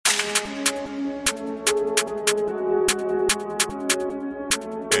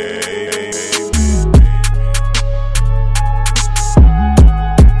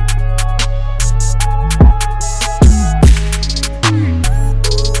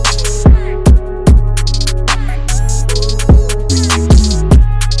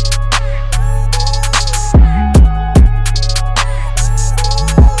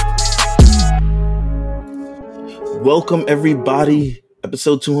Welcome, everybody.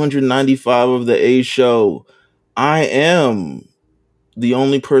 Episode 295 of the A Show. I am the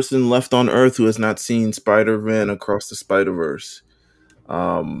only person left on Earth who has not seen Spider-Man Across the Spider-Verse.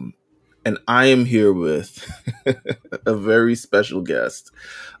 And I am here with a very special guest.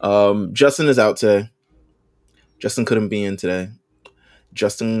 Justin is out today. Justin couldn't be in today.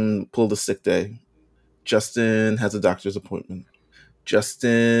 Justin pulled a sick day. Justin has a doctor's appointment.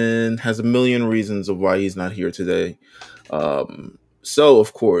 Justin has a million reasons of why he's not here today. So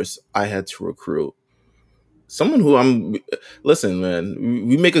of course I had to recruit someone who listen, man,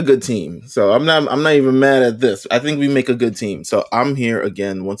 we make a good team. So I'm not even mad at this. I think we make a good team. So I'm here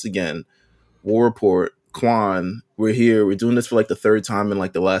again, once again, War Report, Quan. We're here. We're doing this for like the third time in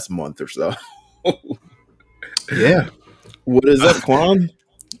like the last month or so. Yeah. What is up, Quan?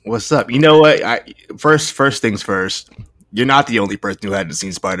 What's up? You know what? First things first. You're not the only person who hadn't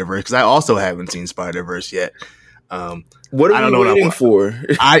seen Spider-Verse, because I also haven't seen Spider-Verse yet. What are you waiting for?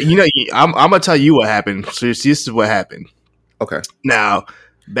 I'm gonna tell you what happened. So this is what happened. Okay. Now,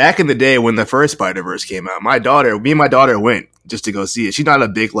 back in the day when the first Spider-Verse came out, me and my daughter went just to go see it. She's not a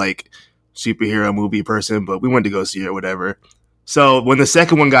big like superhero movie person, but we went to go see it or whatever. So when the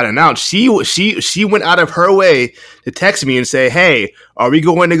second one got announced, she went out of her way to text me and say, "Hey, are we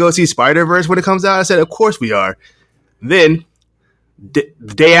going to go see Spider-Verse when it comes out?" I said, "Of course we are." Then the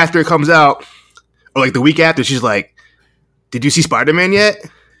day after it comes out, or like the week after, she's like, "Did you see Spider-Man yet?"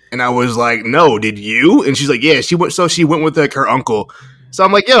 And I was like, "No, did you?" And she's like, "Yeah." She went with like her uncle. So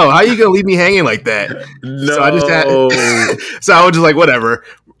I'm like, "Yo, how are you gonna leave me hanging like that?" No. So I was just like, whatever.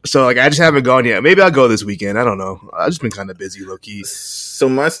 So like I just haven't gone yet. Maybe I'll go this weekend. I don't know. I've just been kind of busy, low key. So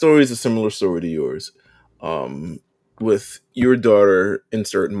my story is a similar story to yours. With your daughter,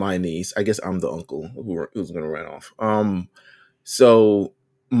 insert my niece. I guess I'm the uncle who's going to run off. So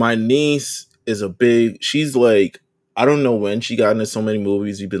my niece is she's like, I don't know when she got into so many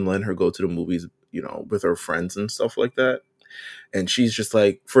movies. We've been letting her go to the movies, with her friends and stuff like that. And she's just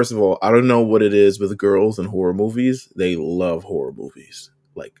like, first of all, I don't know what it is with girls and horror movies. They love horror movies.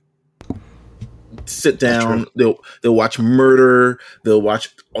 Like, sit down, they'll watch murder, they'll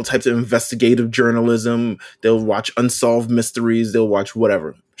watch all types of investigative journalism, they'll watch unsolved mysteries, they'll watch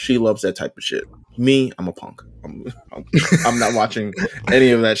whatever. She loves that type of shit. Me, I'm a punk. I'm not watching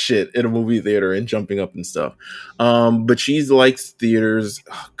any of that shit in a movie theater and jumping up and stuff. But she likes theaters.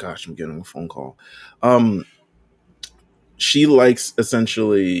 Oh, gosh, I'm getting a phone call. She likes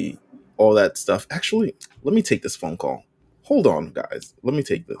essentially all that stuff. Actually, let me take this phone call. Hold on, guys. Let me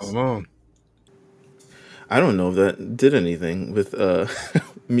take this. Hold on. I don't know if that did anything with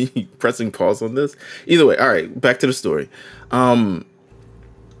me pressing pause on this. Either way, all right, back to the story.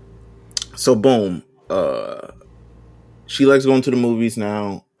 So boom, she likes going to the movies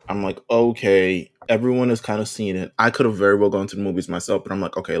now. I'm like, okay, everyone is kind of seeing it. I could have very well gone to the movies myself, but I'm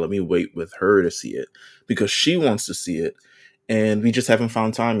like, okay, let me wait with her to see it because she wants to see it. And we just haven't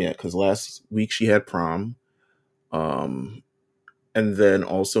found time yet because last week she had prom. And then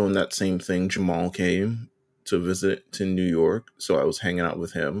also in that same thing, Jamal came to visit to New York. So I was hanging out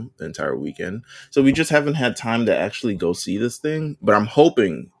with him the entire weekend. So we just haven't had time to actually go see this thing. But I'm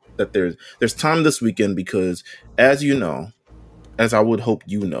hoping that there's time this weekend because as I would hope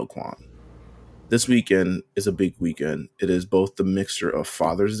Quan, this weekend is a big weekend. It is both the mixture of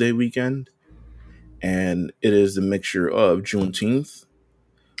Father's Day weekend and it is the mixture of Juneteenth.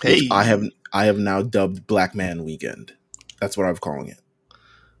 Hey. I have now dubbed Black Man Weekend. That's what I'm calling it.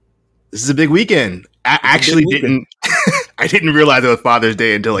 This is a big weekend. I didn't realize it was Father's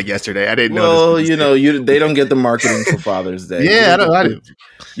Day until like yesterday. I didn't know. Well, they don't get the marketing for Father's Day. Yeah, I didn't.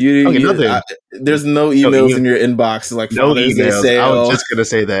 There's no emails in your inbox like no Father's Day sale. I was just gonna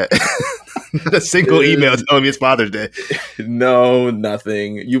say that. Not a single email telling me it's Father's Day. No,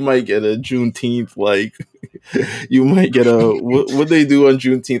 nothing. You might get a Juneteenth you might get what they do on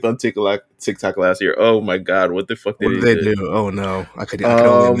Juneteenth on TikTok last year. Oh my God, what the fuck did they do? Oh no, I could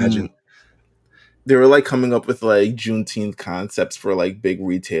only imagine. They were like coming up with like Juneteenth concepts for like big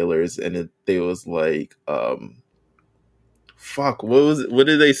retailers, and they was like, fuck, what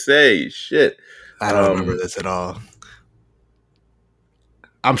did they say? Shit, I don't remember this at all.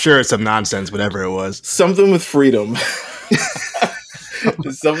 I'm sure it's some nonsense, whatever it was. Something with freedom.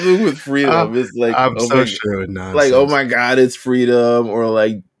 Something with freedom is like, I'm so sure it's nonsense. Like, oh my God, it's freedom, or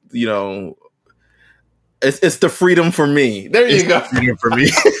like, it's the freedom for me. There you go. Freedom for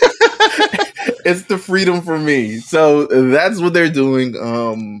me. It's the freedom for me. So that's what they're doing.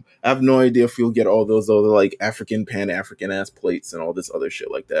 I have no idea if you'll get all those other like Pan-African ass plates and all this other shit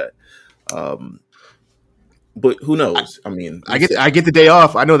like that. But who knows? I mean, I get the day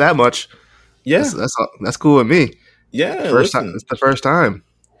off. I know that much. Yeah, that's cool with me. Yeah, First time. listen. It's the first time.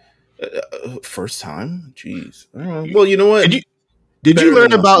 First time? Jeez. Well, you know what? Did you did you Better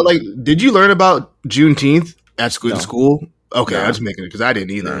learn than about nothing. like did you learn about Juneteenth at school in No. school? Okay, I Nah. was making it because I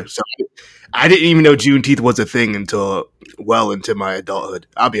didn't Nah. either. So I didn't even know Juneteenth was a thing until well into my adulthood.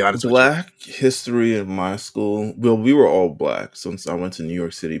 I'll be honest with you. Black history in my school. Well, we were all black since I went to New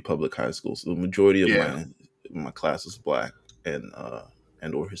York City public high school. So the majority of Yeah. my class was black and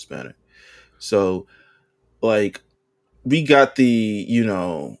or Hispanic. So like we got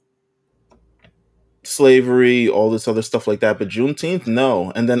the, slavery, all this other stuff like that, but Juneteenth,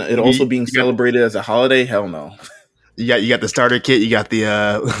 no. And then it also being You got celebrated as a holiday, hell no. you got the starter kit. You got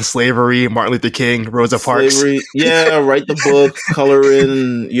the slavery, Martin Luther King, Rosa Parks. Slavery, yeah, write the book, color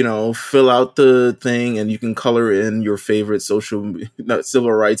in, fill out the thing, and you can color in your favorite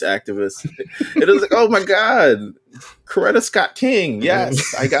civil rights activist. It was like, oh my god, Coretta Scott King,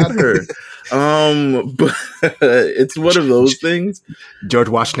 yes, I got her. But it's one of those things. George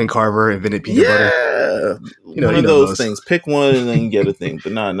Washington Carver invented peanut butter. Yeah, one of those things. Pick one and then get a thing,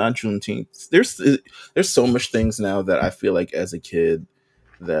 but not Juneteenth. There's so much things now that I feel like as a kid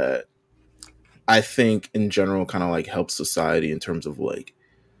that I think in general kind of like helps society in terms of like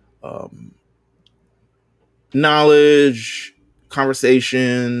knowledge,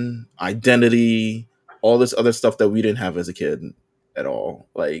 conversation, identity, all this other stuff that we didn't have as a kid at all.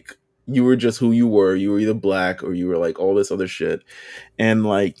 Like you were just who you were. You were either black or you were like all this other shit. And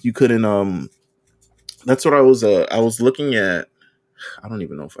like you couldn't that's what I was looking at. I don't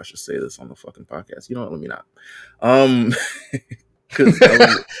even know if I should say this on the fucking podcast. You know what? Let me not. Because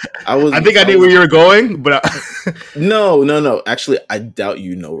I think I knew where you were going, but no. Actually, I doubt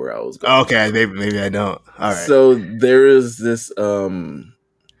you know where I was going. Okay, maybe I don't. All right. So there's this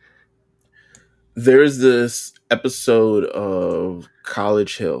episode of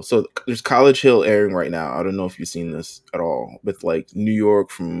College Hill. So there's College Hill airing right now. I don't know if you've seen this at all, with like New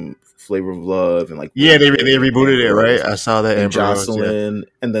York from Flavor of Love and like they rebooted it, right? I saw that. And Jocelyn,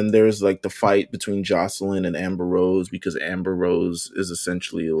 and then there's like the fight between Jocelyn and Amber Rose because Amber Rose is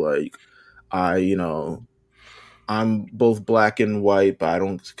essentially like, I'm both black and white, but I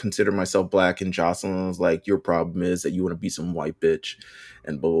don't consider myself black. And Jocelyn was like, your problem is that you want to be some white bitch,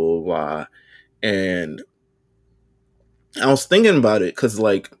 and blah blah blah. And I was thinking about it because,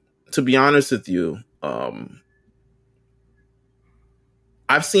 like, to be honest with you,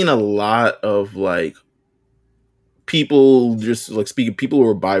 I've seen a lot of like people just like people who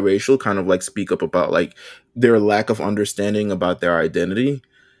are biracial kind of like speak up about like their lack of understanding about their identity.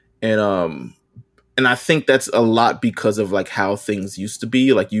 And I think that's a lot because of like how things used to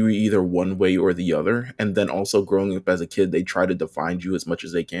be. Like you were either one way or the other. And then also growing up as a kid, they try to define you as much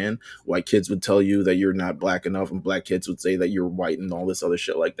as they can. White kids would tell you that you're not black enough, and black kids would say that you're white and all this other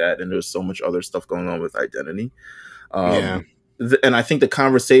shit like that. And there's so much other stuff going on with identity. And I think the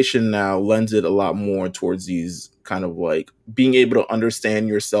conversation now lends it a lot more towards these kind of like being able to understand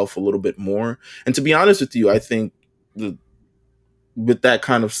yourself a little bit more. And to be honest with you, I think with that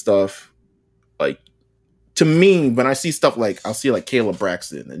kind of stuff, like, to me, when I see stuff like, I'll see like Kayla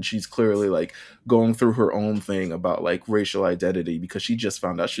Braxton, and she's clearly like going through her own thing about like racial identity because she just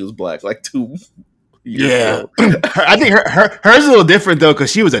found out she was black like 2 years ago. I think hers is a little different though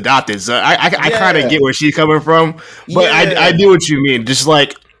because she was adopted, so I kind of get where she's coming from, but I do what you mean. Just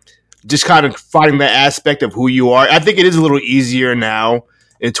kind of finding that aspect of who you are. I think it is a little easier now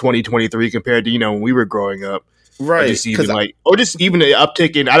in 2023 compared to when we were growing up. Right. Just even the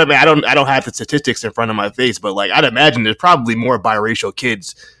uptick in. I don't have the statistics in front of my face, but like I'd imagine there's probably more biracial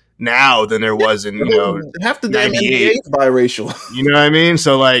kids now than there was in half the damn NBA is biracial. You know what I mean?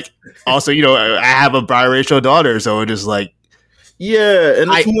 So like, also I have a biracial daughter, so just like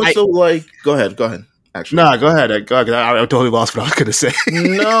and it's more so like go ahead. Actually, go ahead. I totally lost what I was gonna say.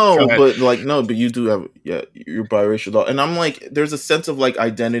 But you do have you're biracial daughter, and I'm like, there's a sense of like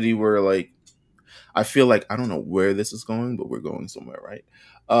identity where like. I feel like I don't know where this is going, but we're going somewhere, right?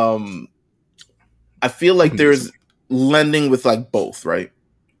 I feel like there's lending with like both, right?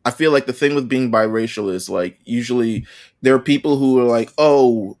 I feel like the thing with being biracial is like usually there are people who are like,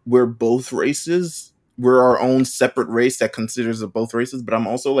 oh, we're both races. We're our own separate race that considers us both races. But I'm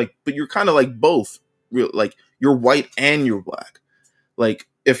also like, but you're kind of like both. Like you're white and you're black. Like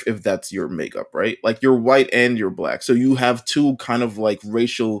if that's your makeup, right? Like you're white and you're black. So you have two kind of like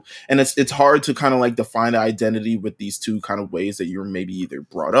racial, and it's hard to kind of like define identity with these two kind of ways that you're maybe either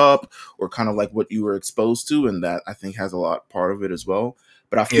brought up or kind of like what you were exposed to. And that I think has a lot part of it as well.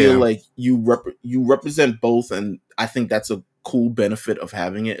 But I feel like you represent both. And I think that's a cool benefit of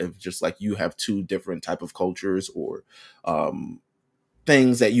having it. Of just like you have two different type of cultures or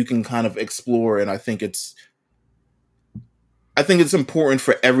things that you can kind of explore. And I think it's I think it's important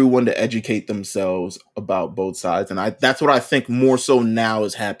for everyone to educate themselves about both sides. And that's what I think more so now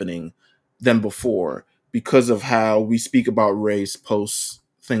is happening than before because of how we speak about race post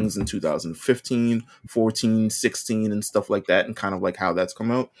things in 2015, 14, 16 and stuff like that and kind of like how that's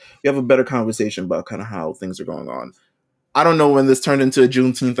come out. We have a better conversation about kind of how things are going on. I don't know when this turned into a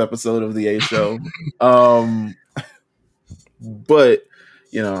Juneteenth episode of the A Show. But,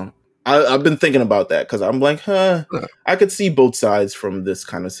 you know, I've been thinking about that because I'm like, I could see both sides from this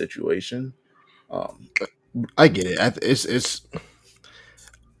kind of situation. I get it.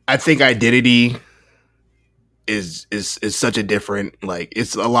 I think identity is such a different, like,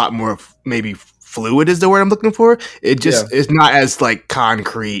 it's a lot more maybe fluid is the word I'm looking for. It's not as like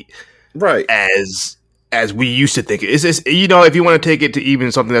concrete, right, as we used to think. It's just, you know, if you want to take it to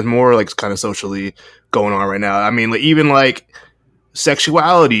even something that's more like kind of socially going on right now. I mean, like, even like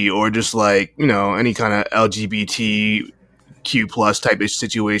sexuality or just like, you know, any kind of LGBTQ plus type of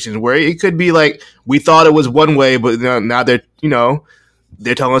situations where it could be like we thought it was one way, but now they're, you know,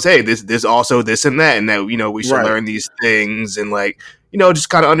 they're telling us, hey, there's also this and that, you know, we should learn these things and, like, you know, just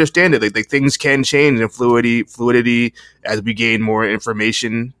kind of understand it. Like things can change and fluidity as we gain more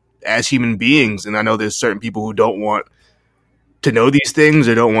information as human beings. And I know there's certain people who don't want to know these things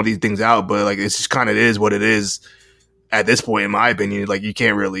or don't want these things out, but like it's just kind of is what it is at this point, in my opinion. Like you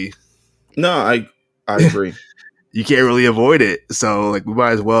can't really. No, I agree. You can't really avoid it. So like we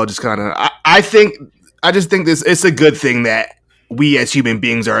might as well just kind of. I just think it's a good thing that we as human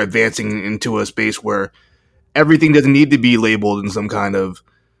beings are advancing into a space where everything doesn't need to be labeled in some kind of,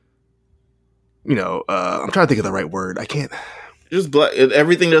 you know, I'm trying to think of the right word. I can't. Just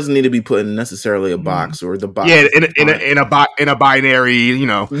everything doesn't need to be put in necessarily a box or the box. Yeah, in a binary, you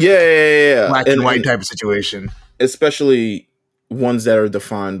know. Yeah. Black and white type of situation. Especially ones that are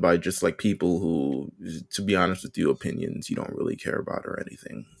defined by just like people who, to be honest with you, opinions you don't really care about or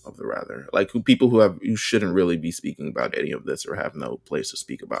anything of the rather. Like people who shouldn't really be speaking about any of this or have no place to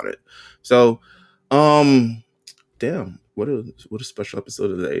speak about it. So, damn, what a special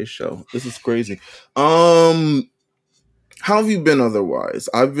episode of the A Show. This is crazy. How have you been otherwise?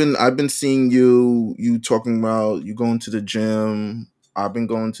 I've been seeing you talking about you going to the gym. I've been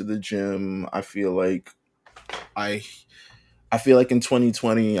going to the gym. I feel like in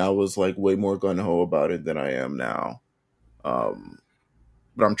 2020 I was like way more gung-ho about it than I am now. But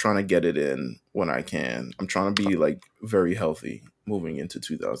I'm trying to get it in when I can. I'm trying to be like very healthy moving into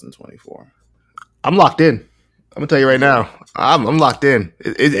 2024. I'm locked in. I'm gonna tell you right now. I'm locked in.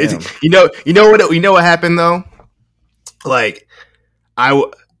 It's you know what happened though? Like I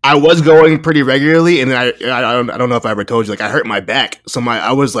was going pretty regularly, and then I don't know if I ever told you, like I hurt my back, so I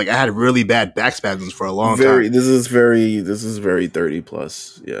had really bad back spasms for a long time. This is very 30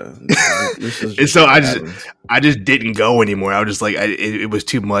 plus, yeah. And so I just didn't go anymore. I was just like it was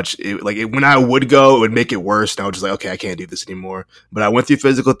too much. When I would go, it would make it worse. And I was just like, okay, I can't do this anymore. But I went through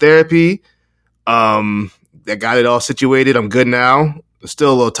physical therapy. That got it all situated. I'm good now. It's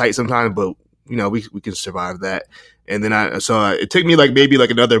still a little tight sometimes, but you know we can survive that. And then it took me like maybe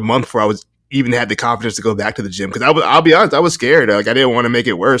like another month before I was even had the confidence to go back to the gym, because I'll be honest, I was scared. Like I didn't want to make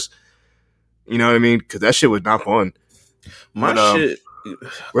it worse. You know what I mean? Because that shit was not fun.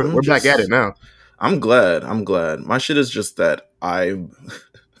 We're back at it now. I'm glad. My shit is just that I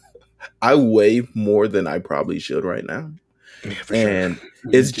weigh more than I probably should right now, and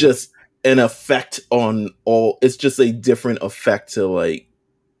it's just an effect on all. It's just a different effect to like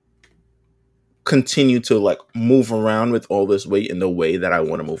continue to like move around with all this weight in the way that I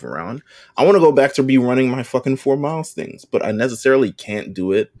want to move around. I want to go back to be running my fucking 4 miles things, but I necessarily can't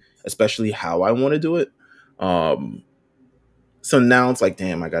do it, especially how I want to do it. So now it's like,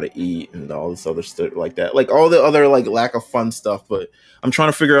 damn, I gotta eat and all this other stuff like that, like all the other like lack of fun stuff. But I'm trying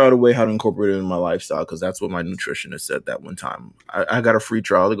to figure out a way how to incorporate it in my lifestyle, because that's what my nutritionist said that one time. I got a free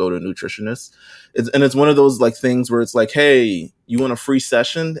trial to go to a nutritionist. It's one of those like things where it's like, hey, you want a free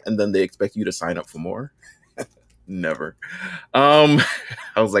session, and then they expect you to sign up for more. Never. I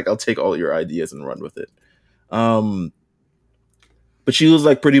was like, I'll take all your ideas and run with it. But she was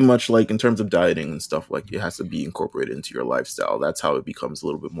like pretty much like in terms of dieting and stuff, like it has to be incorporated into your lifestyle. That's how it becomes a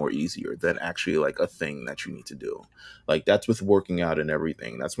little bit more easier than actually like a thing that you need to do. Like that's with working out and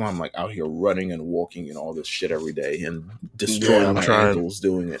everything. That's why I'm like out here running and walking and all this shit every day and destroying my ankles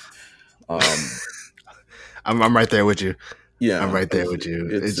doing it. I'm right there with you. Yeah, I'm right there with you.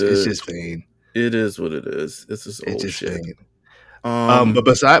 It's just pain. It is what it is. It's just old shit.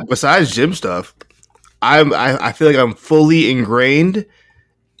 But besides gym stuff, I feel like I'm fully ingrained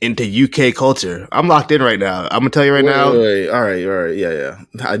into UK culture. I'm locked in right now. I'm gonna tell you right now. Wait. All right. Yeah.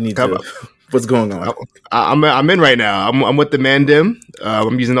 I need to What's going on? I'm in right now. I'm with the Mandim.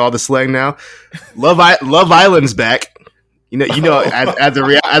 I'm using all the slang now. Love Island's back. As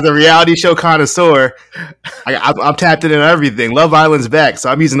a reality show connoisseur, I'm tapped into everything. Love Island's back, so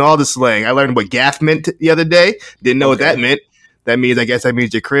I'm using all the slang. I learned what gaff meant the other day. Didn't know what that meant. That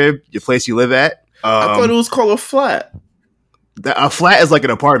means your crib, your place you live at. I thought it was called a flat. A flat is like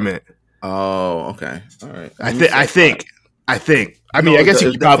an apartment. Oh, okay, all right. I think. I mean, I guess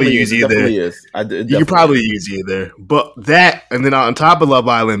you could probably use either. You could probably use either. But that, and then on top of Love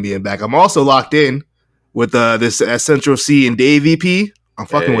Island being back, I'm also locked in with this Central C and Dave EP. I'm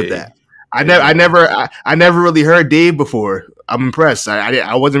fucking with that. I never really heard Dave before. I'm impressed.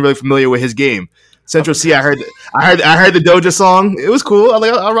 I wasn't really familiar with his game. Central C, I heard the Doja song. It was cool.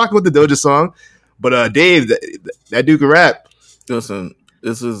 I'll rock with the Doja song. But Dave, that dude can rap. Listen,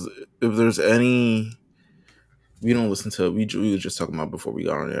 this is if there's any. We don't listen to. We were just talking about before we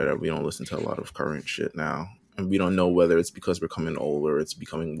got on there that we don't listen to a lot of current shit now, and we don't know whether it's because we're becoming old or it's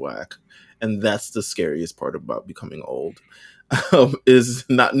becoming whack. And that's the scariest part about becoming old, is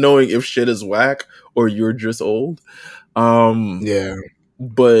not knowing if shit is whack or you're just old. Yeah,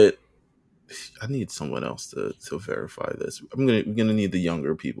 but I need someone else to verify this. I'm gonna need the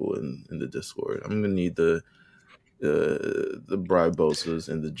younger people in the Discord. I'm gonna need the Brian Bosas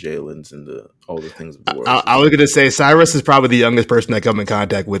and the Jalens and all the things of the world. I was gonna say Cyrus is probably the youngest person I come in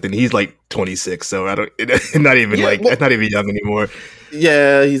contact with, and he's like 26. So that's not even young anymore.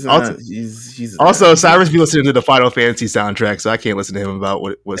 Yeah, he's not. Also, he's also Cyrus be listening to the Final Fantasy soundtrack, so I can't listen to him about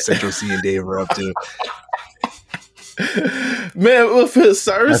what Central C and Dave are up to. Man, well, for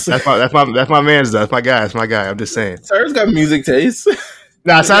Cyrus, that's my man's. That's my guy. That's my guy. I'm just saying. Cyrus got music taste.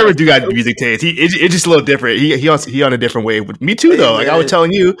 Nah, Cyrus do got music taste. It's just a little different. He on a different wave. But me too, though. Like I was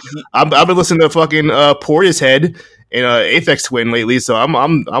telling you, I've been listening to fucking Portishead and Aphex Twin lately, so I'm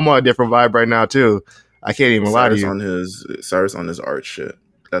on a different vibe right now too. I can't even lie to you. Cyrus on his art shit.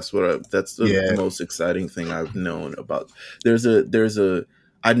 That's the most exciting thing I've known about.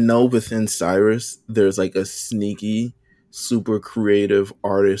 I know within Cyrus there's like a sneaky, super creative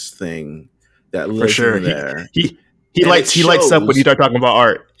artist thing that lives in there. He lights up when you start talking about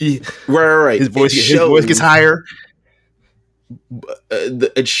art. Right. His voice gets higher.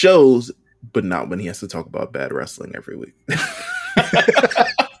 It shows, but not when he has to talk about bad wrestling every week.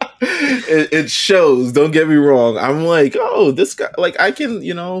 It shows. Don't get me wrong. I'm like, oh, this guy. Like, I can,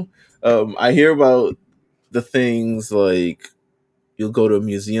 I hear about the things like you'll go to a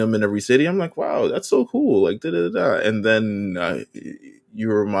museum in every city. I'm like, wow, that's so cool. Like, and then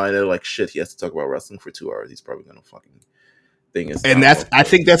you're reminded, like, shit, he has to talk about wrestling for 2 hours. He's probably gonna fucking thing is. And I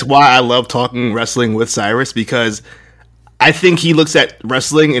think that's why I love talking wrestling with Cyrus, because I think he looks at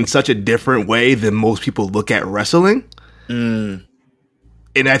wrestling in such a different way than most people look at wrestling. Mm.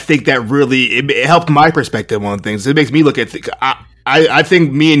 And I think that really it helped my perspective on things. It makes me look at I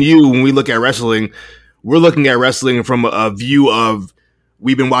think me and you, when we look at wrestling, we're looking at wrestling from a view of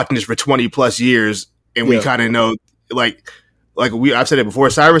we've been watching this for 20 plus years, and we kind of know, I've said it before,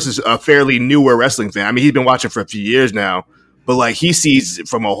 Cyrus is a fairly newer wrestling fan. I mean, he's been watching for a few years now, but like he sees it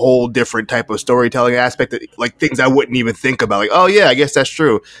from a whole different type of storytelling aspect, that, like things I wouldn't even think about. Like, oh yeah, I guess that's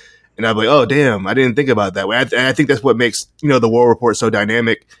true. And I'm like, oh damn, I didn't think about it that way. And I think that's what makes the War Report so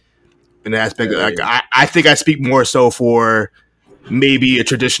dynamic in the aspect. I think I speak more so for maybe a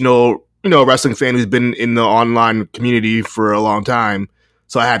traditional wrestling fan who's been in the online community for a long time.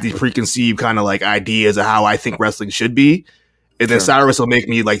 So I have these preconceived kind of like ideas of how I think wrestling should be. And then Cyrus will make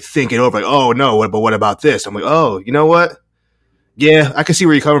me like think it over, like, oh no, but what about this? I'm like, oh, you know what? Yeah, I can see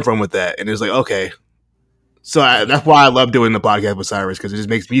where you're coming from with that. And it's like, okay. So that's why I love doing the podcast with Cyrus, because it just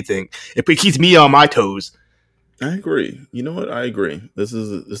makes me think. It keeps me on my toes. I agree. You know what? I agree. This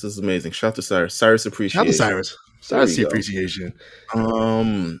is amazing. Shout out to Cyrus. Cyrus appreciation. Shout out to Cyrus. Cyrus appreciation.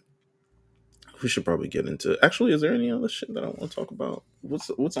 We should probably get into. Actually, is there any other shit that I want to talk about?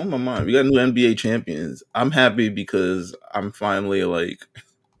 What's on my mind? We got new NBA champions. I'm happy because I'm finally like.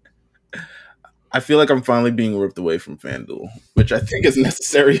 I feel like I'm finally being ripped away from FanDuel, which I think is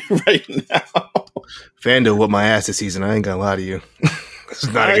necessary right now. FanDuel whooped my ass this season. I ain't gonna lie to you. It's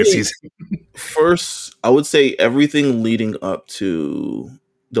not a good season. First, I would say everything leading up to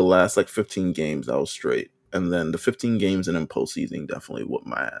the last 15 games, I was straight. And then the 15 games and then postseason definitely whooped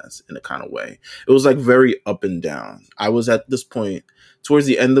my ass in a kind of way. It was very up and down. I was at this point, towards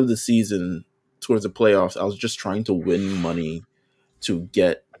the end of the season, towards the playoffs, I was just trying to win money to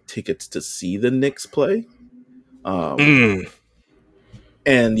get tickets to see the Knicks play. And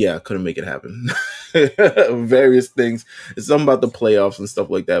yeah, couldn't make it happen. Various things. It's something about the playoffs and stuff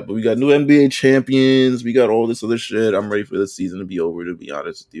like that. But we got new NBA champions. We got all this other shit. I'm ready for this season to be over, to be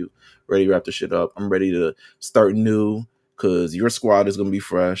honest with you. ready to wrap the shit up. I'm ready to start new because your squad is gonna be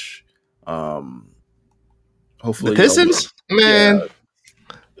fresh. The Hopefully, y'all. Pistons, Yeah, man.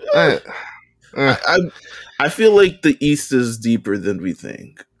 Uh, uh, I I feel like the East is deeper than we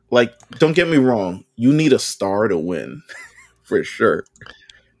think. Like, don't get me wrong, you need a star to win for sure.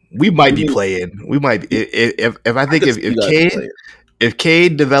 we might You be need, playing. We might be, if I I think could see you guys play it. If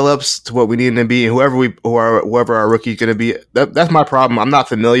Cade develops to what we need him to be, and whoever our rookie's going to be, that's my problem. I'm not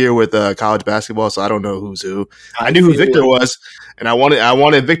familiar with college basketball, so I don't know who's who. I knew who Victor was, and I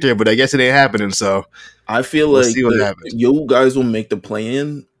wanted Victor, but I guess it ain't happening. So I feel we'll like see what happens. you guys will make the play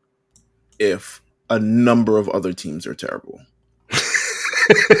in if a number of other teams are terrible.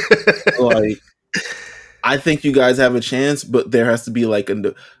 Like, I think you guys have a chance, but there has to be like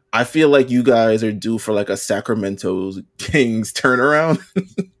I feel like you guys are due for like a Sacramento Kings turnaround.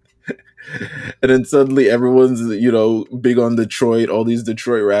 And then suddenly everyone's, big on Detroit. All these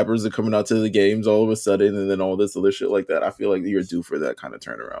Detroit rappers are coming out to the games all of a sudden, and then all this other shit like that. I feel like you're due for that kind of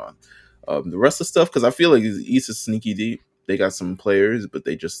turnaround. The rest of the stuff, because I feel like the East is sneaky deep. They got some players, but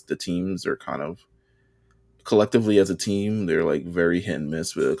the teams are kind of collectively as a team, they're like very hit and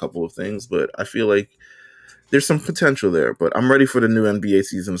miss with a couple of things. But I feel like there's some potential there. But I'm ready for the new NBA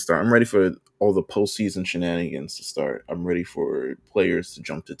season to start. I'm ready for all the postseason shenanigans to start. I'm ready for players to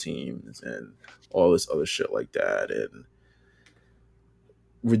jump to teams and all this other shit like that, and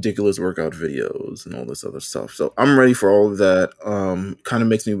ridiculous workout videos and all this other stuff. So I'm ready for all of that. Kind of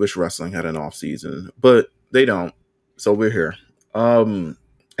makes me wish wrestling had an off season, but they don't. So we're here.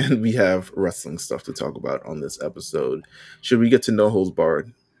 And we have wrestling stuff to talk about on this episode. Should we get to No Holds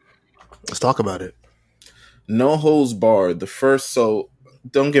Barred? Let's talk about it. No Holds Barred. The first, so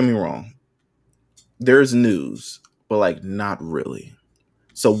don't get me wrong. There's news, but like not really.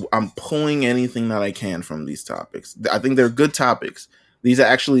 So I'm pulling anything that I can from these topics. I think they're good topics. These are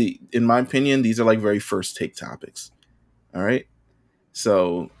actually, in my opinion, these are like very first take topics. All right.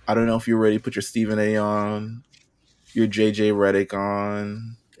 So I don't know if you're ready to put your Stephen A on, your JJ Redick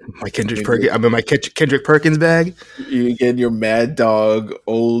on. My Kendrick Perkins. I'm in my Kendrick Perkins bag. You get your Mad Dog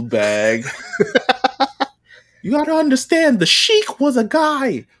old bag. You got to understand, the Sheik was a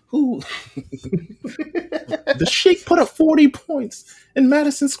guy who the Sheik put up 40 points in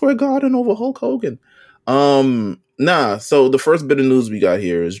Madison Square Garden over Hulk Hogan. So the first bit of news we got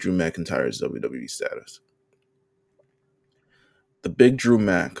here is Drew McIntyre's WWE status. The big Drew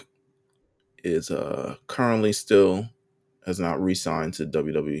Mac is currently still has not re-signed to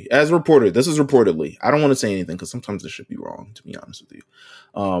WWE. As reported, this is reportedly. I don't want to say anything because sometimes this should be wrong, to be honest with you.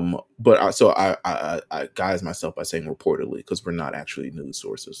 I guise myself by saying reportedly because we're not actually news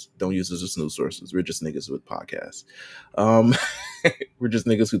sources. Don't use us as news sources. We're just niggas with podcasts. We're just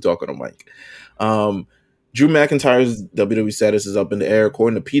niggas who talk on a mic. Drew McIntyre's WWE status is up in the air.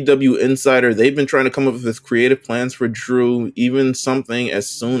 According to PW Insider, they've been trying to come up with creative plans for Drew, even something as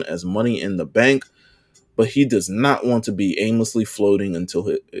soon as Money in the Bank. But he does not want to be aimlessly floating until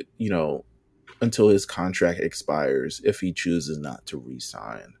his contract expires if he chooses not to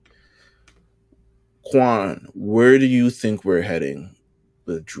re-sign. Quan, where do you think we're heading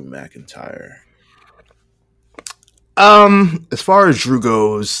with Drew McIntyre? As far as Drew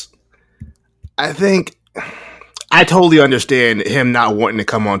goes, I think I totally understand him not wanting to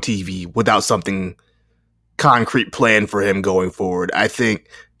come on TV without something concrete planned for him going forward. I think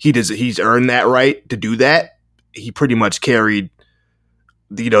he's earned that right to do that. He pretty much carried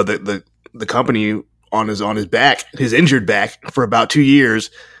the company on his back, his injured back, for about 2 years.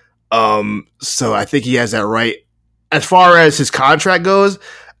 So I think he has that right. As far as his contract goes,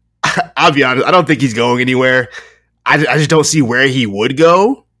 I'll be honest, I don't think he's going anywhere. I just don't see where he would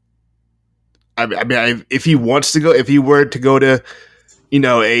go. I mean, if he wants to go, if he were to go to,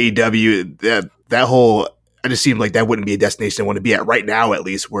 AEW, that whole, I just seemed like that wouldn't be a destination I want to be at right now, at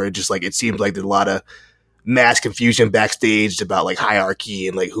least, where it seems like there's a lot of mass confusion backstage about like hierarchy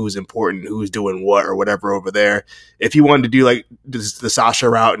and like who's important, who's doing what or whatever over there. If he wanted to do like the Sasha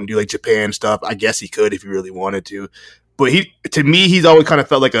route and do like Japan stuff, I guess he could if he really wanted to. But to me, he's always kind of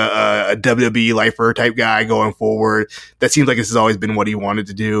felt like a WWE lifer type guy going forward. That seems like this has always been what he wanted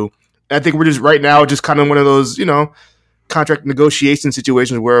to do. And I think we're just right now just kind of one of those, contract negotiation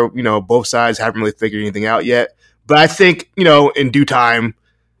situations where, both sides haven't really figured anything out yet. But I think, in due time,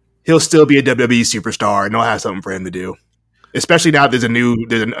 he'll still be a WWE superstar and they'll have something for him to do. Especially now there's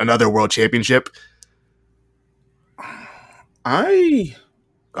another world championship.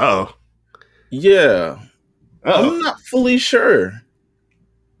 Yeah. I'm not fully sure,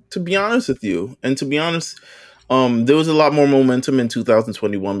 to be honest with you. And to be honest, there was a lot more momentum in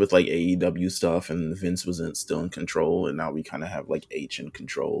 2021 with like AEW stuff, and Vince wasn't still in control, and now we kind of have like H in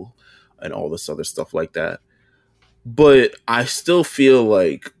control and all this other stuff like that. But I still feel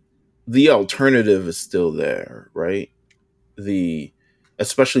like the alternative is still there, right?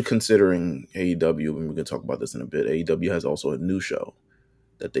 Especially considering AEW, and we can talk about this in a bit. AEW has also a new show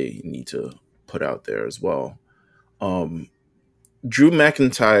that they need to put out there as well. Drew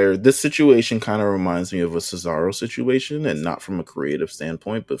McIntyre, this situation kind of reminds me of a Cesaro situation, and not from a creative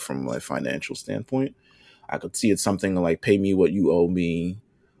standpoint, but from a financial standpoint. I could see it something like pay me what you owe me,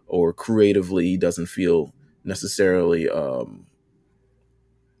 or creatively he doesn't feel necessarily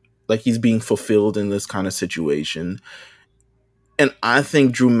like he's being fulfilled in this kind of situation. And I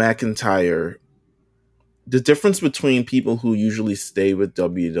think Drew McIntyre, the difference between people who usually stay with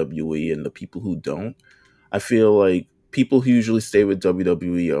WWE and the people who don't, I feel like people who usually stay with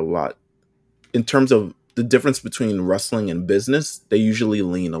WWE a lot, in terms of the difference between wrestling and business, they usually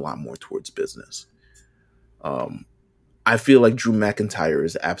lean a lot more towards business. I feel like Drew McIntyre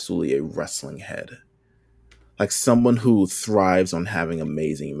is absolutely a wrestling head. Like someone who thrives on having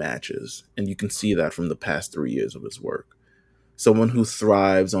amazing matches. And you can see that from the past 3 years of his work. Someone who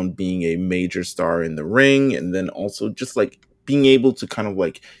thrives on being a major star in the ring, and then also just like being able to kind of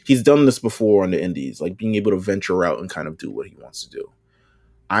like, he's done this before on the indies, like being able to venture out and kind of do what he wants to do.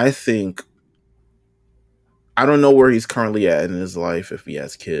 I don't know where he's currently at in his life, if he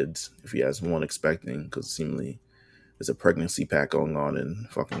has kids, if he has one expecting, because seemingly there's a pregnancy pack going on in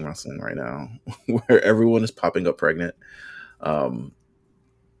fucking wrestling right now where everyone is popping up pregnant. But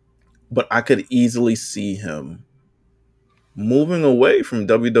I could easily see him moving away from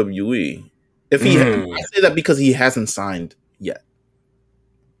WWE. If he, I say that because he hasn't signed yet.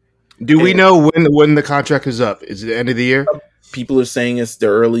 Do we know when the contract is up? Is it the end of the year? People are saying it's the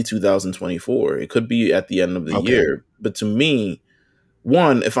early 2024. It could be at the end of the year. But to me,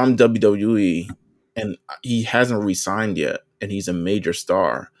 one, if I'm WWE and he hasn't re-signed yet and he's a major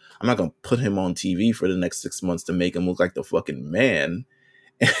star, I'm not going to put him on TV for the next 6 months to make him look like the fucking man.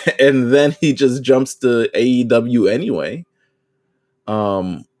 And then he just jumps to AEW anyway.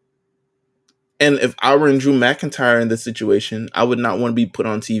 And if I were in Drew McIntyre in this situation, I would not want to be put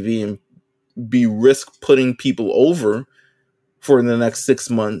on TV and be risk putting people over for the next 6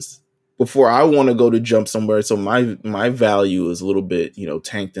 months before I want to go to jump somewhere. So my value is a little bit,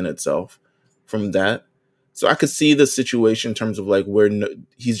 tanked in itself from that. So I could see the situation in terms of like where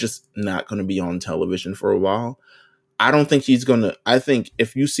he's just not going to be on television for a while. I don't think he's going to. I think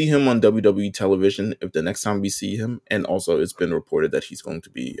if you see him on WWE television, if the next time we see him, and also it's been reported that he's going to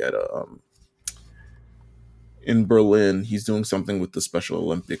be at in Berlin, he's doing something with the Special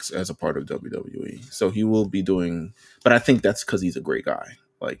Olympics as a part of WWE. So he will be doing, but I think that's because he's a great guy.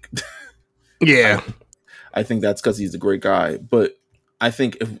 Like, yeah, I think that's because he's a great guy. But I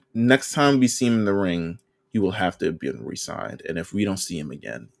think if next time we see him in the ring, he will have to be re-signed. And if we don't see him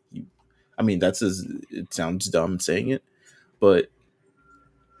again, it sounds dumb saying it, but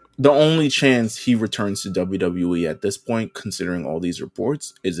the only chance he returns to WWE at this point, considering all these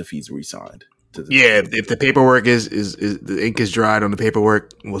reports, is if he's re-signed. If the paperwork is the ink is dried on the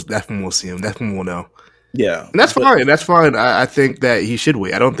paperwork, that's when we'll see him. That's when we'll know. Yeah, and that's fine. That's fine. I think that he should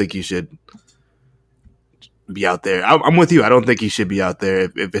wait. I don't think he should be out there. I'm with you. I don't think he should be out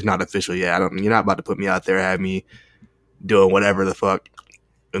there if it's not official yet. You're not about to put me out there, have me doing whatever the fuck,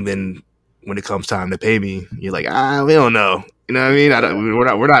 and then when it comes time to pay me, you're like, we don't know. You know what I mean?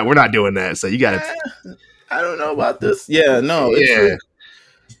 We're not doing that. So you got to. I don't know about this. Yeah, no.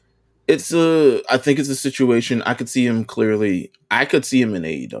 I think it's a situation. I could see him clearly. I could see him in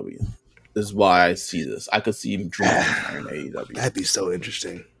AEW. This is why I see this. I could see him drinking in AEW. That'd be so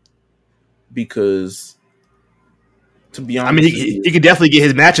interesting. Because, to be honest, he could definitely get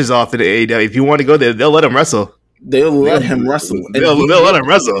his matches off in the AEW. If you want to go there, they'll let him wrestle. They'll let him wrestle. They'll let him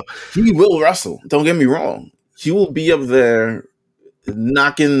wrestle. He will wrestle. Don't get me wrong. He will be up there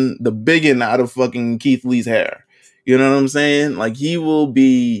knocking the biggin out of fucking Keith Lee's hair. You know what I'm saying? Like, he will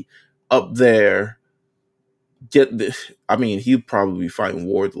be up there. He'd probably be fighting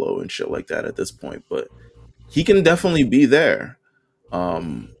Wardlow and shit like that at this point, but he can definitely be there.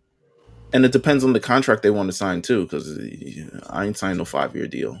 And it depends on the contract they want to sign too, because I ain't signed no 5-year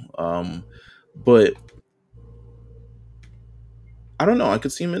deal. But I don't know. I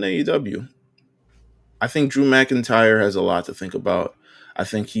could see him in AEW. I think Drew McIntyre has a lot to think about. I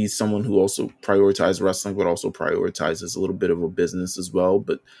think he's someone who also prioritizes wrestling, but also prioritizes a little bit of a business as well.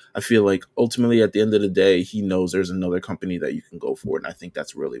 But I feel like ultimately at the end of the day, he knows there's another company that you can go for. And I think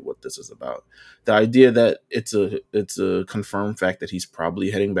that's really what this is about. The idea that it's a confirmed fact that he's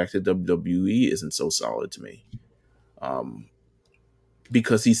probably heading back to WWE isn't so solid to me.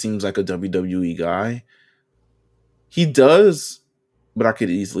 Because he seems like a WWE guy. He does but I could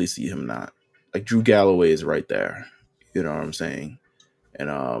easily see him not. Like Drew Galloway is right there. You know what I'm saying?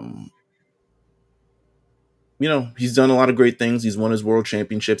 And he's done a lot of great things. He's won his world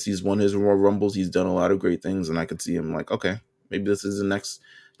championships. He's won his Royal Rumbles. He's done a lot of great things, and I could see him like, okay, maybe this is the next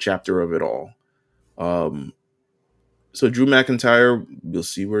chapter of it all. So Drew McIntyre, we'll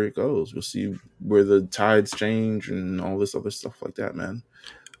see where it goes. We'll see where the tides change and all this other stuff like that, man.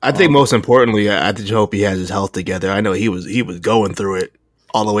 I think most importantly, I just hope he has his health together. I know he was going through it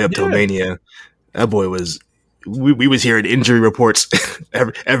all the way up till Mania. That boy was. We was hearing injury reports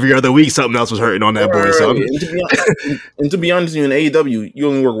every other week. Something else was hurting on that boy. So and to be honest, in AEW, you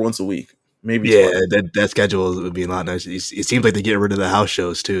only work once a week, maybe. Yeah, that schedule would be a lot nicer. It seems like they're getting rid of the house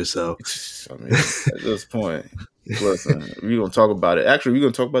shows too. So I mean, at this point, listen, we're gonna talk about it. Actually, we're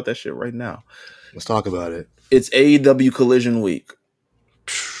gonna talk about that shit right now. Let's talk about it. It's AEW Collision week.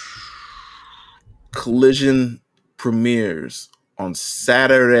 Collision premieres on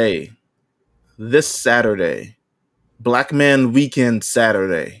Saturday. This Saturday. Black Man Weekend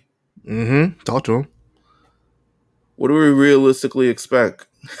Saturday. Talk to him. What do we realistically expect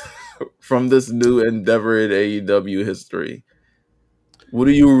from this new endeavor in AEW history? What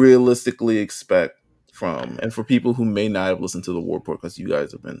do you realistically expect from? And for people who may not have listened to the War Report, because you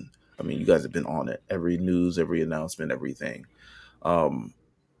guys have been on it. Every news, every announcement, everything. I would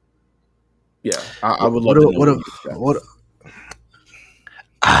love to know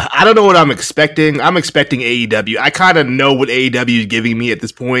I don't know what I'm expecting. I'm expecting AEW. I kind of know what AEW is giving me at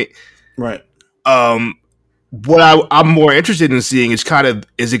this point. Right. What I'm more interested in seeing is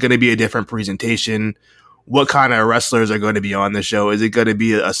is it going to be a different presentation? What kind of wrestlers are going to be on the show? Is it going to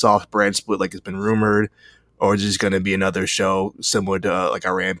be a soft brand split like it's been rumored? Or is it just going to be another show similar to like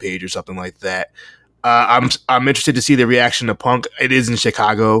a Rampage or something like that? I'm interested to see the reaction to Punk. It is in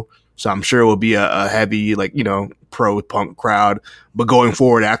Chicago. So I'm sure it will be a heavy, pro Punk crowd. But going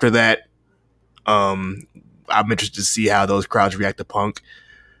forward after that, I'm interested to see how those crowds react to Punk.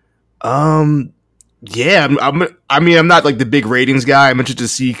 I'm not like the big ratings guy. I'm interested to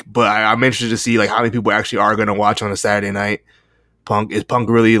see, but I'm interested to see like how many people actually are going to watch on a Saturday night. Is Punk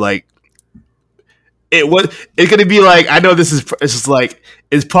really like? It's going to be like, I know it's just like,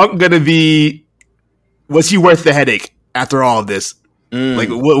 is Punk going to be? Was he worth the headache after all of this? Like,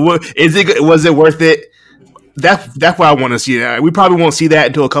 what is it? Was it worth it? That's what I want to see. We probably won't see that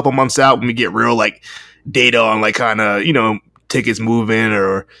until a couple months out when we get real like data on like kind of tickets moving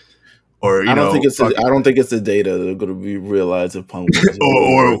or I don't think it's the data that are going to be realized if Punk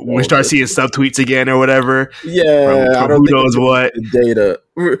or we start seeing subtweets again or whatever. Yeah, from who knows what data.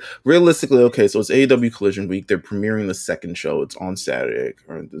 Realistically, okay, so it's AEW Collision week. They're premiering the second show. It's on Saturday.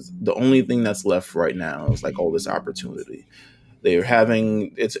 The only thing that's left right now is like all this opportunity. They're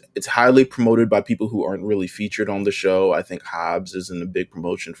having it's highly promoted by people who aren't really featured on the show. I think Hobbs is in a big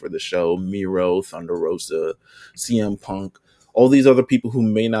promotion for the show. Miro, Thunder Rosa, CM Punk, all these other people who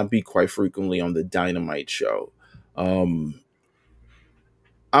may not be quite frequently on the Dynamite show. I'm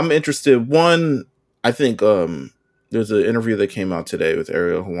interested. One, I think there's an interview that came out today with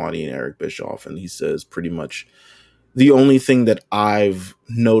Ariel Helwani and Eric Bischoff, and he says pretty much the only thing that I've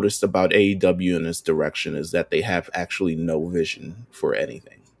noticed about AEW in this direction is that they have actually no vision for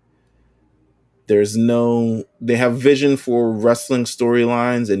anything. They have vision for wrestling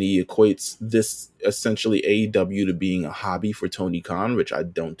storylines, and he equates this essentially AEW to being a hobby for Tony Khan, which I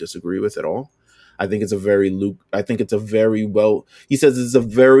don't disagree with at all. He says it's a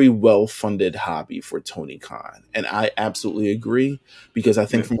very well-funded hobby for Tony Khan. And I absolutely agree, because I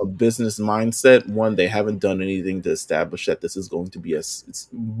think from a business mindset, one, they haven't done anything to establish that this is going to be a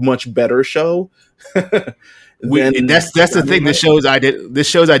much better show. That's the thing. This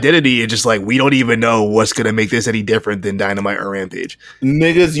show's identity is just like, we don't even know what's going to make this any different than Dynamite or Rampage.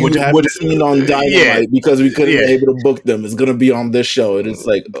 Niggas you haven't seen on Dynamite because we couldn't be able to book them is going to be on this show. And it's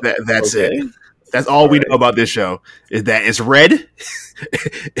like, that's it. That's all we know about this show, is that it's red.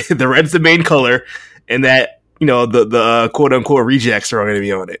 The red's the main color, and that the quote unquote rejects are going to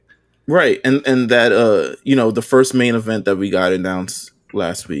be on it. Right, and that the first main event that we got announced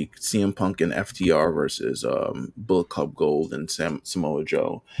last week, CM Punk and FTR versus Bullet Club Gold and Samoa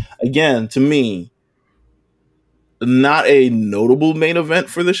Joe. Again, to me, not a notable main event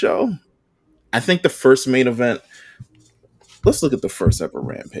for the show. I think the first main event. Let's look at the first ever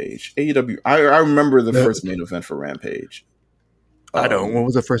Rampage. AEW. I remember the first main event for Rampage. I don't. What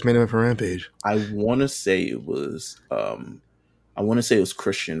was the first main event for Rampage? I want to say it was.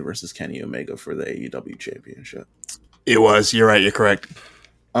 Christian versus Kenny Omega for the AEW Championship. It was. You're right. You're correct.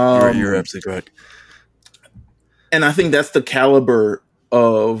 You're absolutely correct. And I think that's the caliber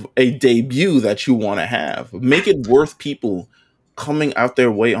of a debut that you want to have. Make it worth people coming out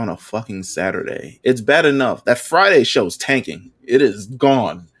their way on a fucking Saturday. It's bad enough that Friday show's tanking. It is